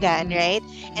pinapakinggan, right?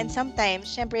 And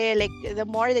sometimes, syempre, like, the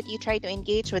more that you try to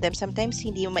engage with them, sometimes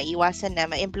hindi mo maiwasan na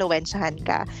ma-influensyahan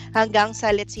ka. Hanggang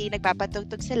sa, let's say,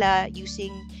 nagpapatugtog sila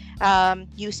using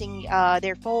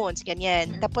their phones,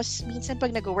 ganyan. Tapos, minsan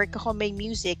pag nag-work ako, may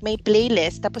music, may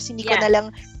playlist, tapos hindi ko na lang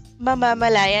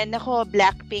mamamalayan, nako,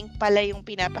 Blackpink pala yung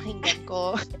pinapakinggan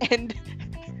ko. And,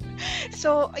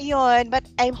 so, yun. But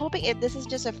I'm hoping this is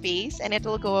just a phase and it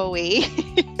will go away.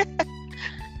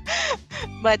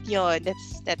 But yun,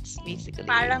 that's basically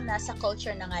parang nasa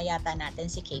culture na nga yata natin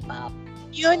si K-pop.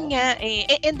 Yun nga eh.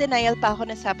 In denial pa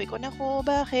ako na sabi ko, nako,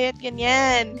 bakit?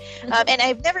 Ganyan. And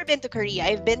I've never been to Korea.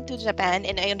 I've been to Japan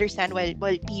and I understand why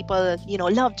people,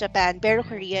 love Japan. Pero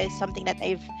Korea is something that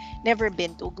I've never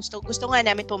been to. Gusto nga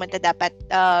namin pumunta dapat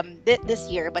this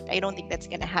year, but I don't think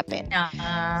that's gonna happen.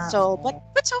 So, but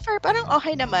so far, parang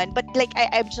okay naman. But like,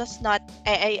 I'm just not,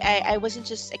 I wasn't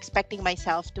just expecting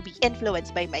myself to be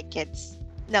influenced by my kids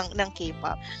ng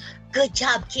K-pop. Good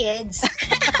job, kids!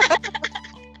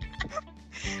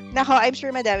 Nako, I'm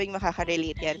sure madaming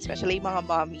makaka-relate yan, especially mga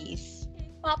mommies.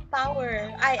 Pop power.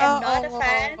 I am not a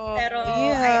fan, pero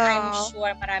I'm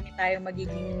sure marami tayong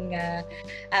magiging,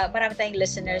 marami tayong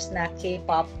listeners na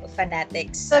K-pop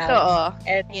fanatics. Totoo.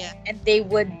 And they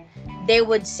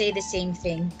would say the same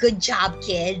thing. Good job,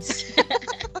 kids!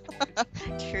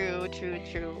 True.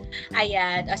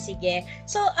 Ayan, sige.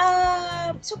 So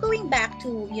going back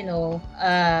to,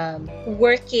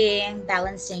 working,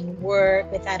 balancing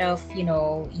work with that of,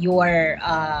 your,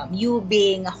 you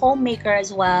being a homemaker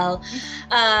as well,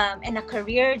 and a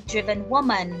career-driven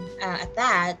woman at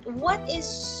that, what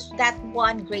is that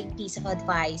one great piece of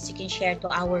advice you can share to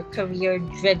our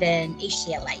career-driven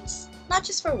HCLites? Not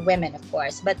just for women, of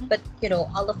course, but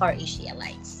all of our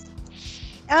HCLites.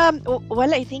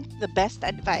 Well, I think the best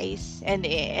advice, and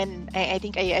I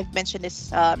think I've mentioned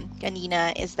this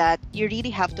kanina, is that you really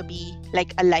have to be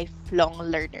like a lifelong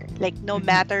learner. Like no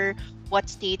matter what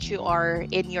stage you are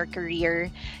in your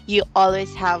career, you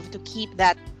always have to keep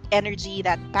that energy,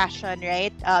 that passion,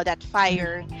 right? That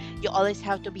fire. You always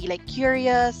have to be like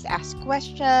curious, ask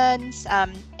questions,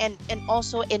 and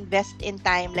also invest in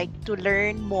time, like to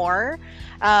learn more,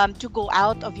 to go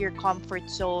out of your comfort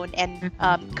zone and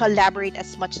collaborate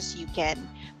as much as you can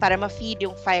para ma-feed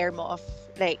yung fire mo of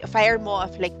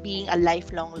being a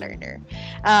lifelong learner.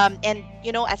 And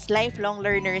as lifelong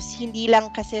learners, hindi lang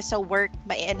kasi sa work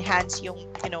ma-enhance yung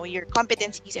your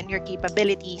competencies and your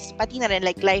capabilities, pati na rin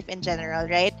like life in general,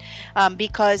 right?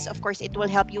 Because of course it will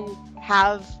help you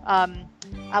have a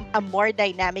more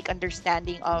dynamic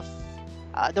understanding of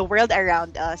the world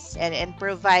around us and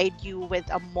provide you with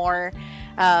a more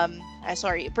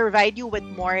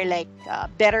like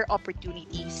better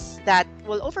opportunities that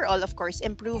will overall, of course,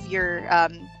 improve your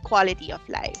quality of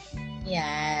life.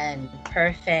 Yan,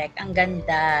 perfect. Ang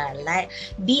ganda.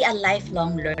 Be a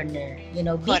lifelong learner. Be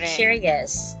Correct.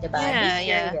 Curious, diba? Yeah, Be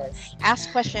curious.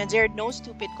 Ask questions. There are no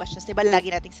stupid questions, diba?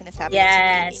 Lagi nating sinasabi.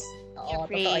 Yes. Oo,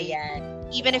 totoo afraid. yan.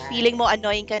 Even if Yan. feeling mo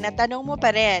annoying ka na, tanong mo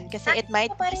pa rin. Kasi it Tanong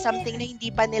might mo pa be something na rin.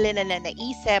 hindi pa nila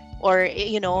naisip or,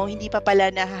 hindi pa pala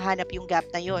nahahanap yung gap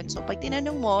na yun. So, pag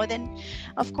tinanong mo, then,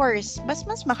 of course, mas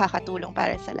makakatulong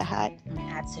para sa lahat.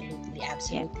 Absolutely, Yeah,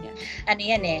 absolutely. yeah. Ano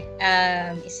yan eh,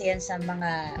 isa yan sa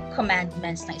mga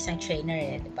commandments ng isang trainer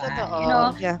eh, di ba?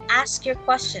 Totoo. Yeah. Ask your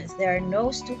questions. There are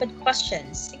no stupid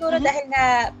questions. Siguro Mhm. dahil nga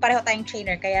pareho tayong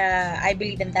trainer, kaya I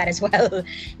believe in that as well.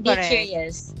 Be Correct.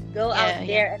 curious. Go out Yeah, yeah.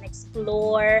 there and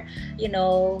explore, you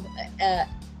know, uh,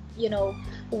 you know,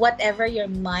 whatever your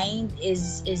mind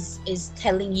is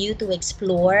telling you to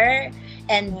explore.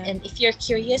 Yeah. And if you're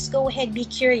curious, go ahead, be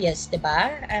curious, di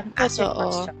ba? Ask your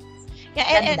Totoo. questions. Yeah,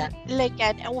 and Ganda. like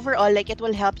and overall, like it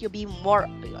will help you be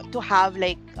more to have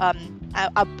like a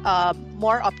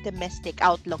more optimistic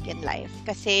outlook in life.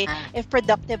 Kasi Ah, if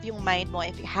productive yung mind mo,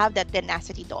 if you have that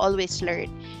tenacity to always learn,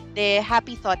 the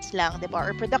happy thoughts lang, di ba?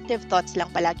 Or productive thoughts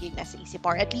lang palagi yung nasa isip.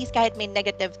 Or at least kahit may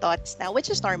negative thoughts na, which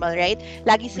is normal, right?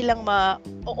 Lagi silang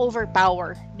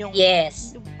overpower yung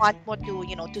yes. want mo to,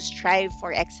 to strive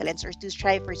for excellence or to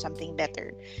strive for something better.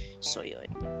 So, yun.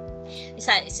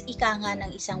 Ika nga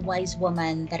ng isang wise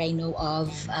woman that I know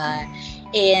of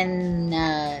in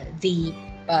the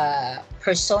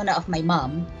persona of my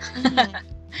mom. Mhm.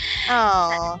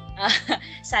 Oh.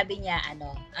 Sabi niya,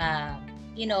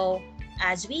 you know,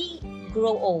 as we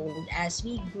grow old, as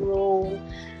we grow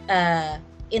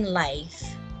in life,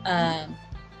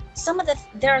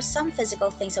 there are some physical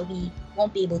things that we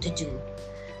won't be able to do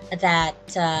that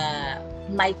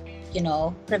might,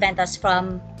 prevent us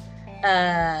from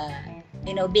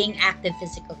being active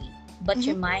physically. But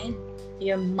Mhm.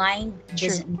 your mind True.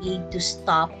 doesn't need to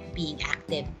stop being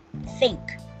active. Think,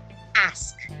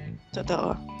 ask,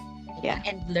 Totoo. Yeah.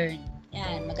 and learn.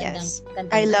 Yan, Yes.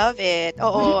 magandang I love it.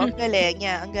 Oo, ang galing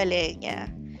niya. Ang galing niya.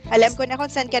 Alam ko na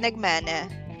kung saan ka nagmana.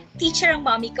 Teacher ang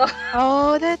mommy ko.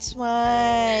 Oh, that's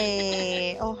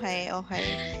why. Okay, okay.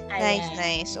 Nice, Ayan.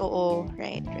 nice. Oo,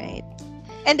 right, right.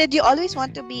 And did you always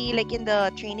want to be like in the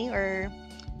training or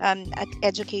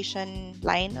education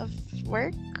line of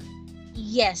work?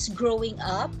 Yes, growing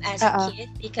up as a kid,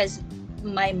 because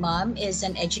my mom is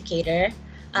an educator.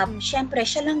 Syempre,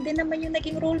 siya lang din naman yung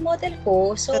naging role model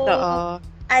ko. So, Totoo.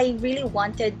 I really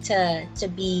wanted to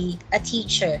be a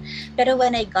teacher. Pero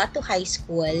when I got to high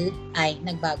school, ay,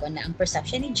 nagbago na ang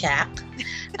perception ni Jack.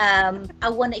 I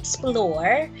want to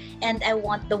explore and I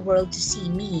want the world to see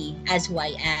me as who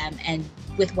I am and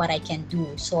with what I can do.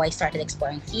 So I started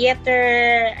exploring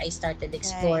theater. I started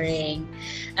exploring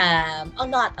a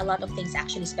lot of things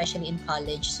actually, especially in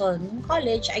college. So in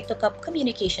college, I took up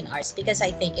communication arts because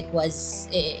I think it was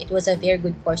a very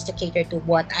good course to cater to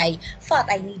what I thought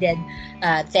I needed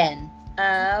then.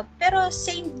 Pero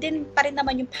same din pa rin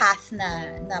naman yung path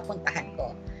na napuntahan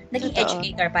ko. Naging Totoo.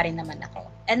 educator pa rin naman ako.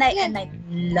 And I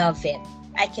love it.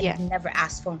 I can never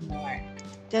ask for more.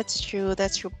 That's true.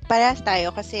 That's true. Parehas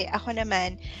tayo kasi ako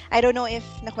naman, I don't know if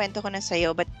nakwento ko na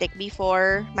sa'yo, but like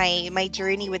before my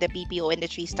journey with the BPO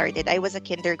industry started, I was a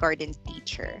kindergarten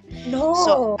teacher. No.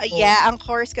 So, ang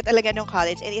course ko talaga nung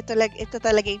college, and ito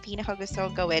talaga yung pinaka gusto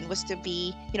kong gawin was to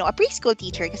be, a preschool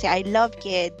teacher kasi I love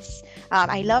kids.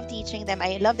 I love teaching them.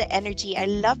 I love the energy.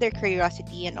 I love their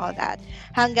curiosity and all that.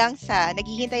 Hanggang sa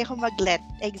naghihintay ako mag-let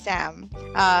exam.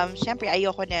 Syempre,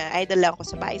 ayoko na. Idle lang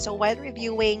ako sa bahay. So, while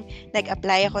reviewing,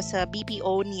 nag-apply ako sa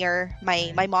BPO near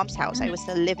my mom's house. I was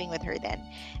still living with her then.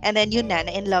 And then yun na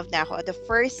in love na ako. The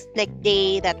first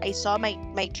day that I saw my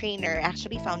trainer,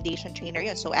 actually foundation trainer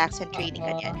yun, so accent training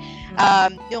ganyan.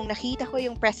 Yung nakita ko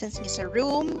yung presence niya sa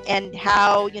room and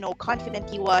how, confident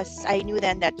he was, I knew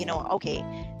then that, okay,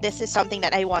 this is something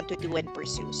that I want to do and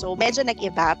pursue. So medyo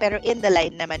nag-iba, pero in the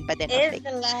line naman pa din of like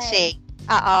teaching.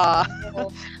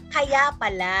 Kaya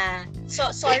pala.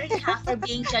 So, sorry for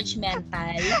being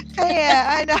judgmental.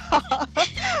 Kaya,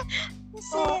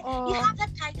 Kasi, you have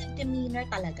that kind of demeanor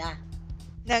talaga.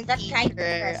 Ng that teacher. kind of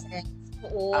presence.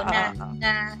 Oo,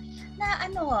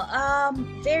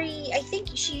 very, I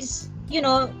think she's,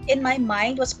 in my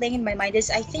mind, what's playing in my mind is,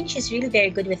 I think she's really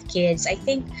very good with kids. I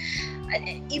think,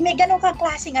 may ganun kang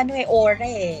klaseng aura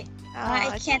eh.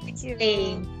 I can't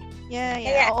explain.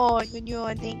 Yeah. Oo,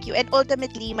 yun. Thank you. And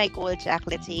ultimately, my goal, Jack,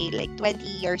 let's say, like 20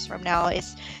 years from now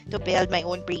is to build my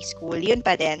own preschool. Yun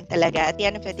pa din, talaga. At the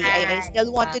end of the day, I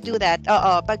still want to do that.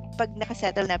 Oo, pag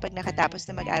nakasettle na, pag nakatapos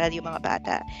na mag-aral yung mga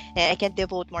bata, and I can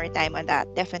devote more time on that,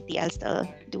 definitely, I'll still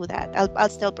do that. I'll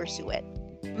still pursue it.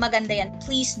 Maganda yan.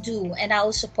 Please do. And I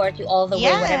will support you all the way.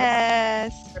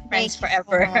 Yes. We're friends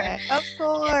forever. Of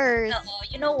course.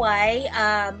 You know why?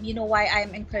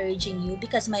 I'm encouraging you?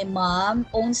 Because my mom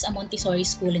owns a Montessori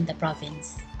school in the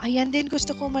province. Ayan din,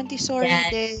 gusto ko Montessori Yan.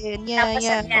 din. Yeah, Tapos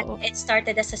yeah, hanggang oo. it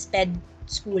started as a SPED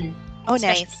school, Oh,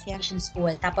 special nice. Yeah, education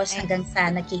school. Tapos nice. hanggang sa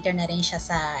nag-cater na rin siya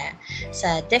sa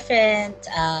different,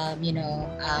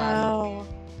 Wow.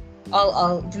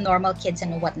 all the normal kids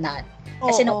and whatnot.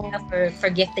 Kasi Oo. nauna for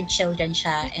gifted children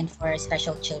siya and for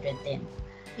special children din.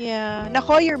 Yeah.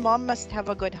 Nako, your mom must have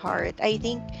a good heart. I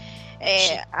think,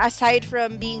 She, aside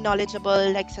from being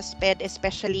knowledgeable, like sa SPED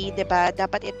especially, diba,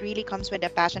 dapat it really comes with a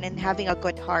passion and having a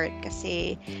good heart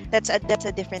kasi that's a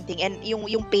different thing. And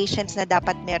yung patience na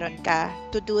dapat meron ka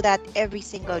to do that every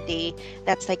single day,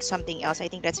 that's like something else. I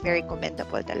think that's very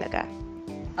commendable talaga.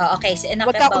 oh, okay, so enough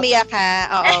Huwag kang about umiyak ha.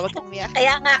 Oo, huwag kang umiyak.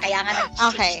 kaya nga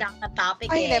nag-change Okay. lang ng topic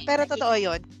Ay, hindi, eh. pero totoo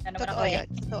yun. Na naman ako Totoo eh. yun.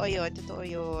 Totoo yun. Totoo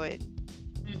yun.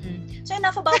 Mm-mm. So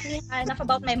enough about me, enough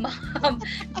about my mom.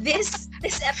 This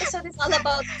episode is all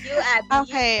about you, Abby.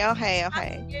 Okay, okay, I'm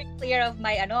okay. very clear of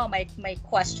my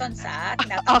questions Okay.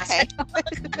 tinataasan.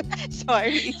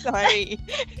 Sorry.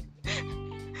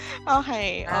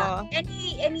 Okay, oh.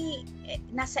 Any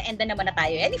nasa end na naman na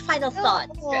tayo. Any final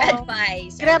thoughts or Oo.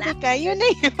 advice? Or Grabe last ka, yun na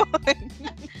yun.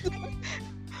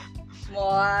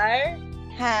 more?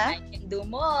 Ha? I can do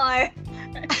more.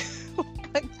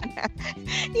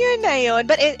 Yun na yun.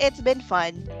 But it's been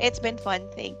fun. It's been fun.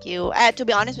 Thank you. To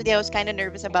be honest with you, I was kind of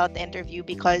nervous about the interview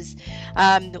because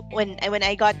when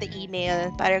I got the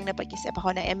email, parang napag-isip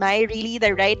ako na, am I really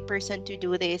the right person to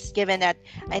do this? Given that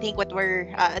I think what we're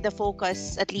the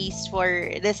focus, at least for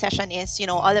this session, is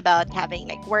all about having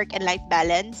like work and life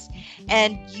balance,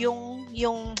 and yung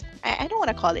I don't want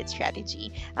to call it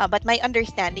strategy, but my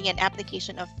understanding and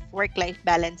application of work-life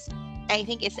balance, I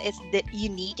think is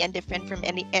unique and different from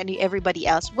any everybody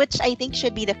else, which I think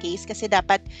should be the case kasi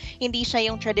dapat hindi siya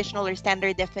yung traditional or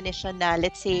standard definition na,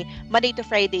 let's say, Monday to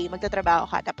Friday magtatrabaho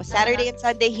ka tapos Saturday and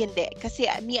Sunday hindi, kasi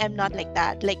me, I'm not like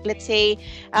that. Like, let's say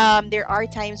there are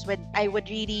times when I would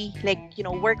really like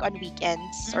work on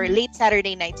weekends or late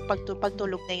Saturday nights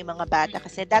pagtulog na yung mga bata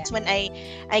kasi that's when I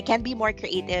can be more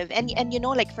creative and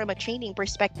like from a training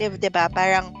perspective, 'di ba,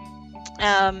 parang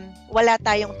wala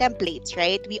tayong templates,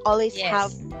 right? We always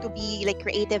have to be like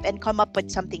creative and come up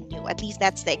with something new. At least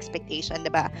that's the expectation,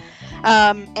 diba?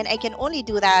 And I can only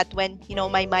do that when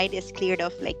my mind is cleared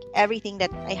of like everything that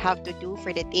I have to do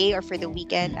for the day or for the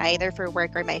weekend, either for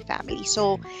work or my family.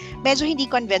 So medyo hindi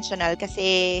conventional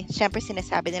kasi syempre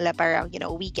sinasabi nila parang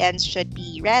weekends should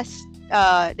be rest,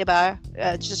 diba?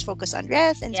 Just focus on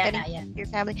rest and spending time with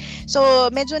your family. So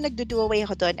medyo nagdo-do away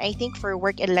ako doon. I think for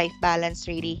work and life balance,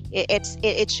 really,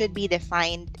 it should be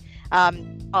defined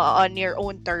on your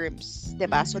own terms,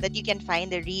 diba? So that you can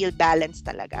find the real balance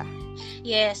talaga.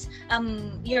 Yes,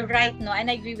 you're right, no, and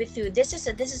I agree with you. This is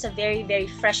a very, very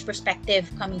fresh perspective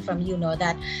coming from you, know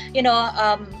that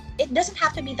it doesn't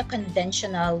have to be the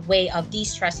conventional way of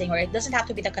de-stressing, or it doesn't have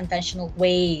to be the conventional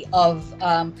way of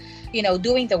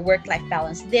doing the work-life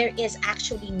balance. There is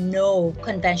actually no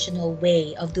conventional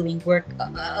way of doing work,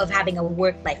 of having a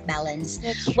work-life balance.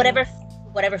 That's true.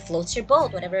 Whatever floats your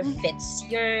boat, whatever fits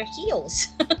your heels.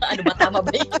 Ano ba, tama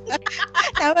ba yun?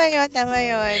 Tama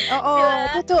yun. Oo,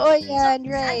 Diba? totoo yan,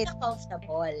 So, right. saan ka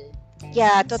comfortable?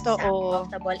 Yeah, Kung saan ka totoo.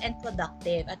 comfortable and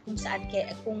productive, at kung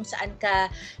saan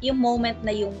ka yung moment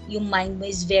na yung mind mo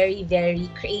is very, very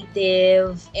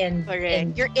creative and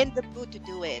Correct. You're in the mood to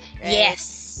do it, right?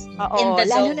 yes, Oo, in the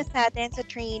lalo zone. na sa atin sa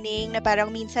training na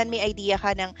parang minsan may idea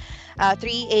ka ng 3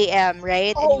 a.m.,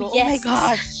 right? And Oh, you go, oh my yes.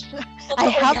 gosh, I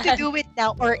Totoo have to yan. do it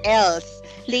now or else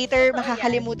later Totoo yan.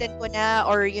 makakalimutan ko na,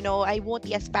 or I won't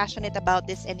be as passionate about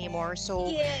this anymore.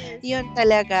 So Yes. yun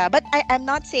talaga. But I'm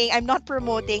not saying, I'm not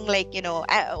promoting like,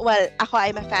 well, ako,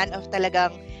 I'm a fan of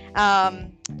talagang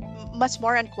mas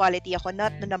more on quality ako, not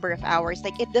the number of hours.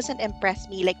 Like, it doesn't impress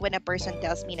me like when a person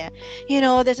tells me na,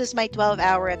 this is my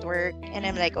 12-hour at work, and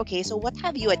I'm like, okay, so what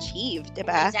have you achieved,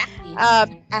 diba? Exactly.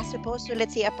 As opposed to,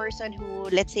 let's say, a person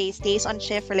who, let's say, stays on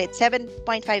shift for like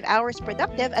 7.5 hours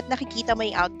productive at nakikita mo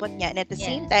yung output niya, and at the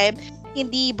same time,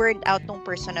 hindi burned out tong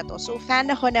person na to. So, fan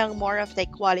ako ng more of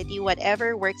like quality,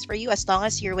 whatever works for you, as long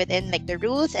as you're within like the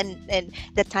rules and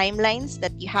the timelines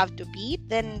that you have to beat,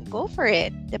 then go for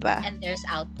it, diba? And there's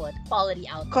output, quality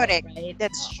output. Correct. Right?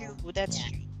 That's true. That's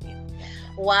true.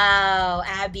 Wow,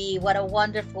 Abby, what a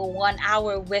wonderful 1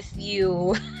 hour with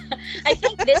you. I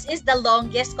think this is the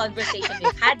longest conversation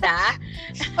we've had,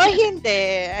 Oh,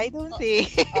 hindi. I don't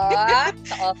think.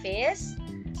 Sa office?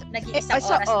 Nag-iisang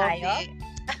Sa oras tayo? office.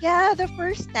 Yeah, the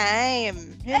first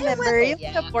time. Remember, well, yung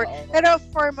yeah, support. oo. Pero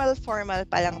formal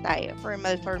pa lang tayo.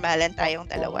 Formalan tayong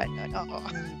dalawa nun. Oo.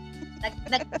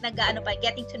 Nag-ano pa,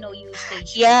 getting to know you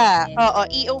stage. Yeah. Oo,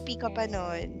 EOP ka pa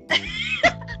nun.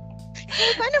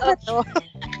 Paano ba to?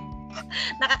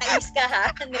 Nakakainis ka ha?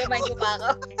 Niremind mo pa ako.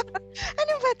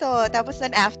 Ano ba to? Tapos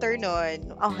an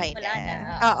afternoon. Okay Wala na.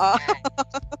 na. Oo.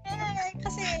 Yan.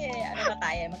 Kasi ano na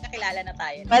tayo, magkakilala na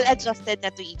tayo. Well adjusted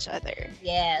na to each other.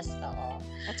 Yes, oo.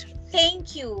 That's true.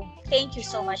 Thank you. Thank you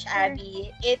so much, Sure.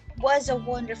 Abby. It was a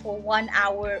wonderful 1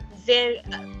 hour.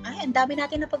 Ang dami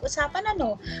natin na pag-usapan,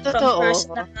 ano? From Totoo.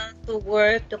 personal to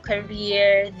work to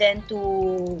career, then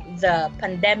to the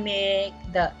pandemic,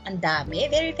 ang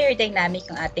dami. Very, very dynamic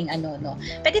yung ating ano, no?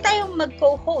 Pwede tayong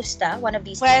mag-co-host, one of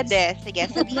these days. Pwede. Sige,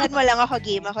 sabihan mo lang ako,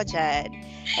 game ako dyan.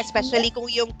 Especially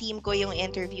kung yung team ko yung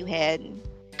interviewhead.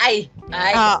 Ay.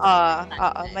 Oo.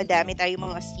 Madami tayong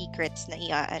mga secrets na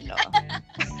iaano.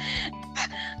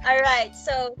 All right,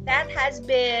 so that has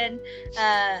been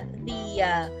the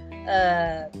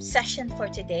session for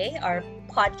today, our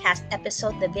podcast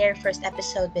episode, the very first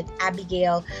episode with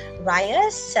Abigail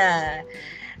Rayos.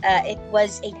 It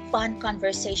was a fun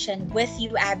conversation with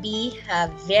you, Abby.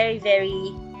 Very,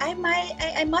 very,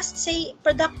 I must say,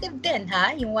 productive din,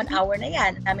 ha? Yung 1 hour na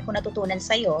yan. Dami ko natutunan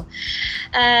sa'yo.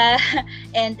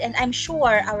 And I'm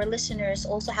sure our listeners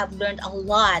also have learned a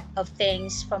lot of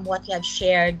things from what you have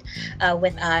shared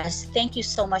with us. Thank you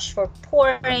so much for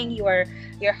pouring your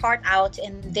heart out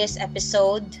in this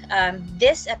episode.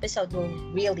 This episode will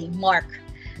really mark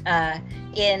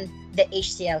in the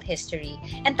HCL history.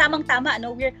 And tamang-tama,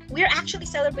 no, we're actually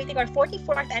celebrating our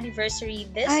 44th anniversary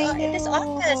this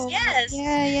August. Yes.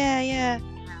 Yeah.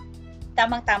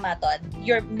 Tamang-tama, Todd.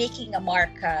 You're making a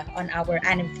mark on our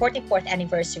 44th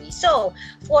anniversary. So,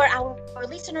 for our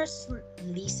listeners,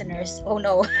 oh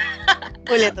no.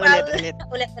 Ulit.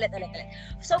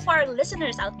 So for our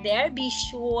listeners out there, be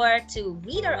sure to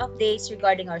read our updates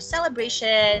regarding our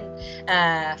celebration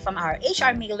from our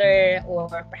HR mailer or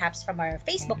perhaps from our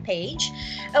Facebook page.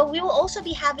 We will also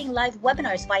be having live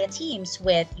webinars via Teams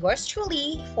with yours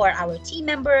truly for our team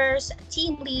members,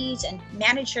 team leads, and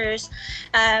managers.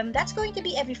 That's going to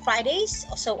be every Fridays.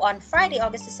 So on Friday,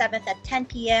 August the 7th at 10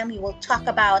 p.m., we will talk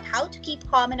about how to keep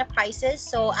calm in a crisis.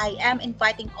 So I am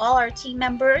inviting all our team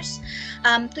members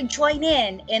to join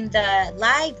in the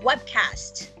live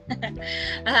webcast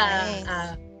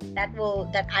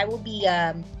that I will be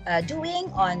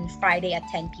doing on Friday at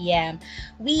 10 p.m.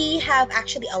 We have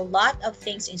actually a lot of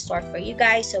things in store for you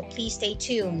guys, so please stay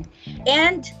tuned.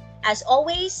 And as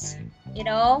always,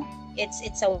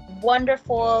 it's a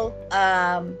wonderful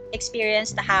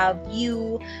experience to have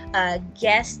you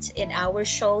guest in our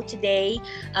show today.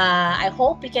 I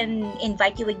hope we can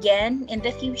invite you again in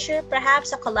the future,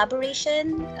 perhaps a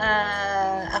collaboration,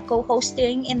 a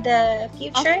co-hosting in the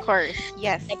future. Of course,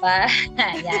 yes. Diba?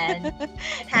 Yan.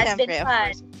 It has been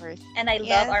fun. Of course. And I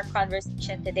love our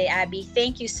conversation today, Abby.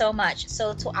 Thank you so much.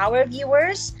 So to our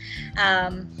viewers,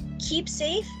 keep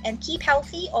safe and keep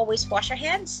healthy. Always wash your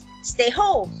hands. Stay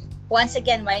home. Once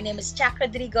again, my name is Jack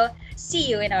Rodrigo. See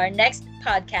you in our next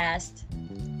podcast.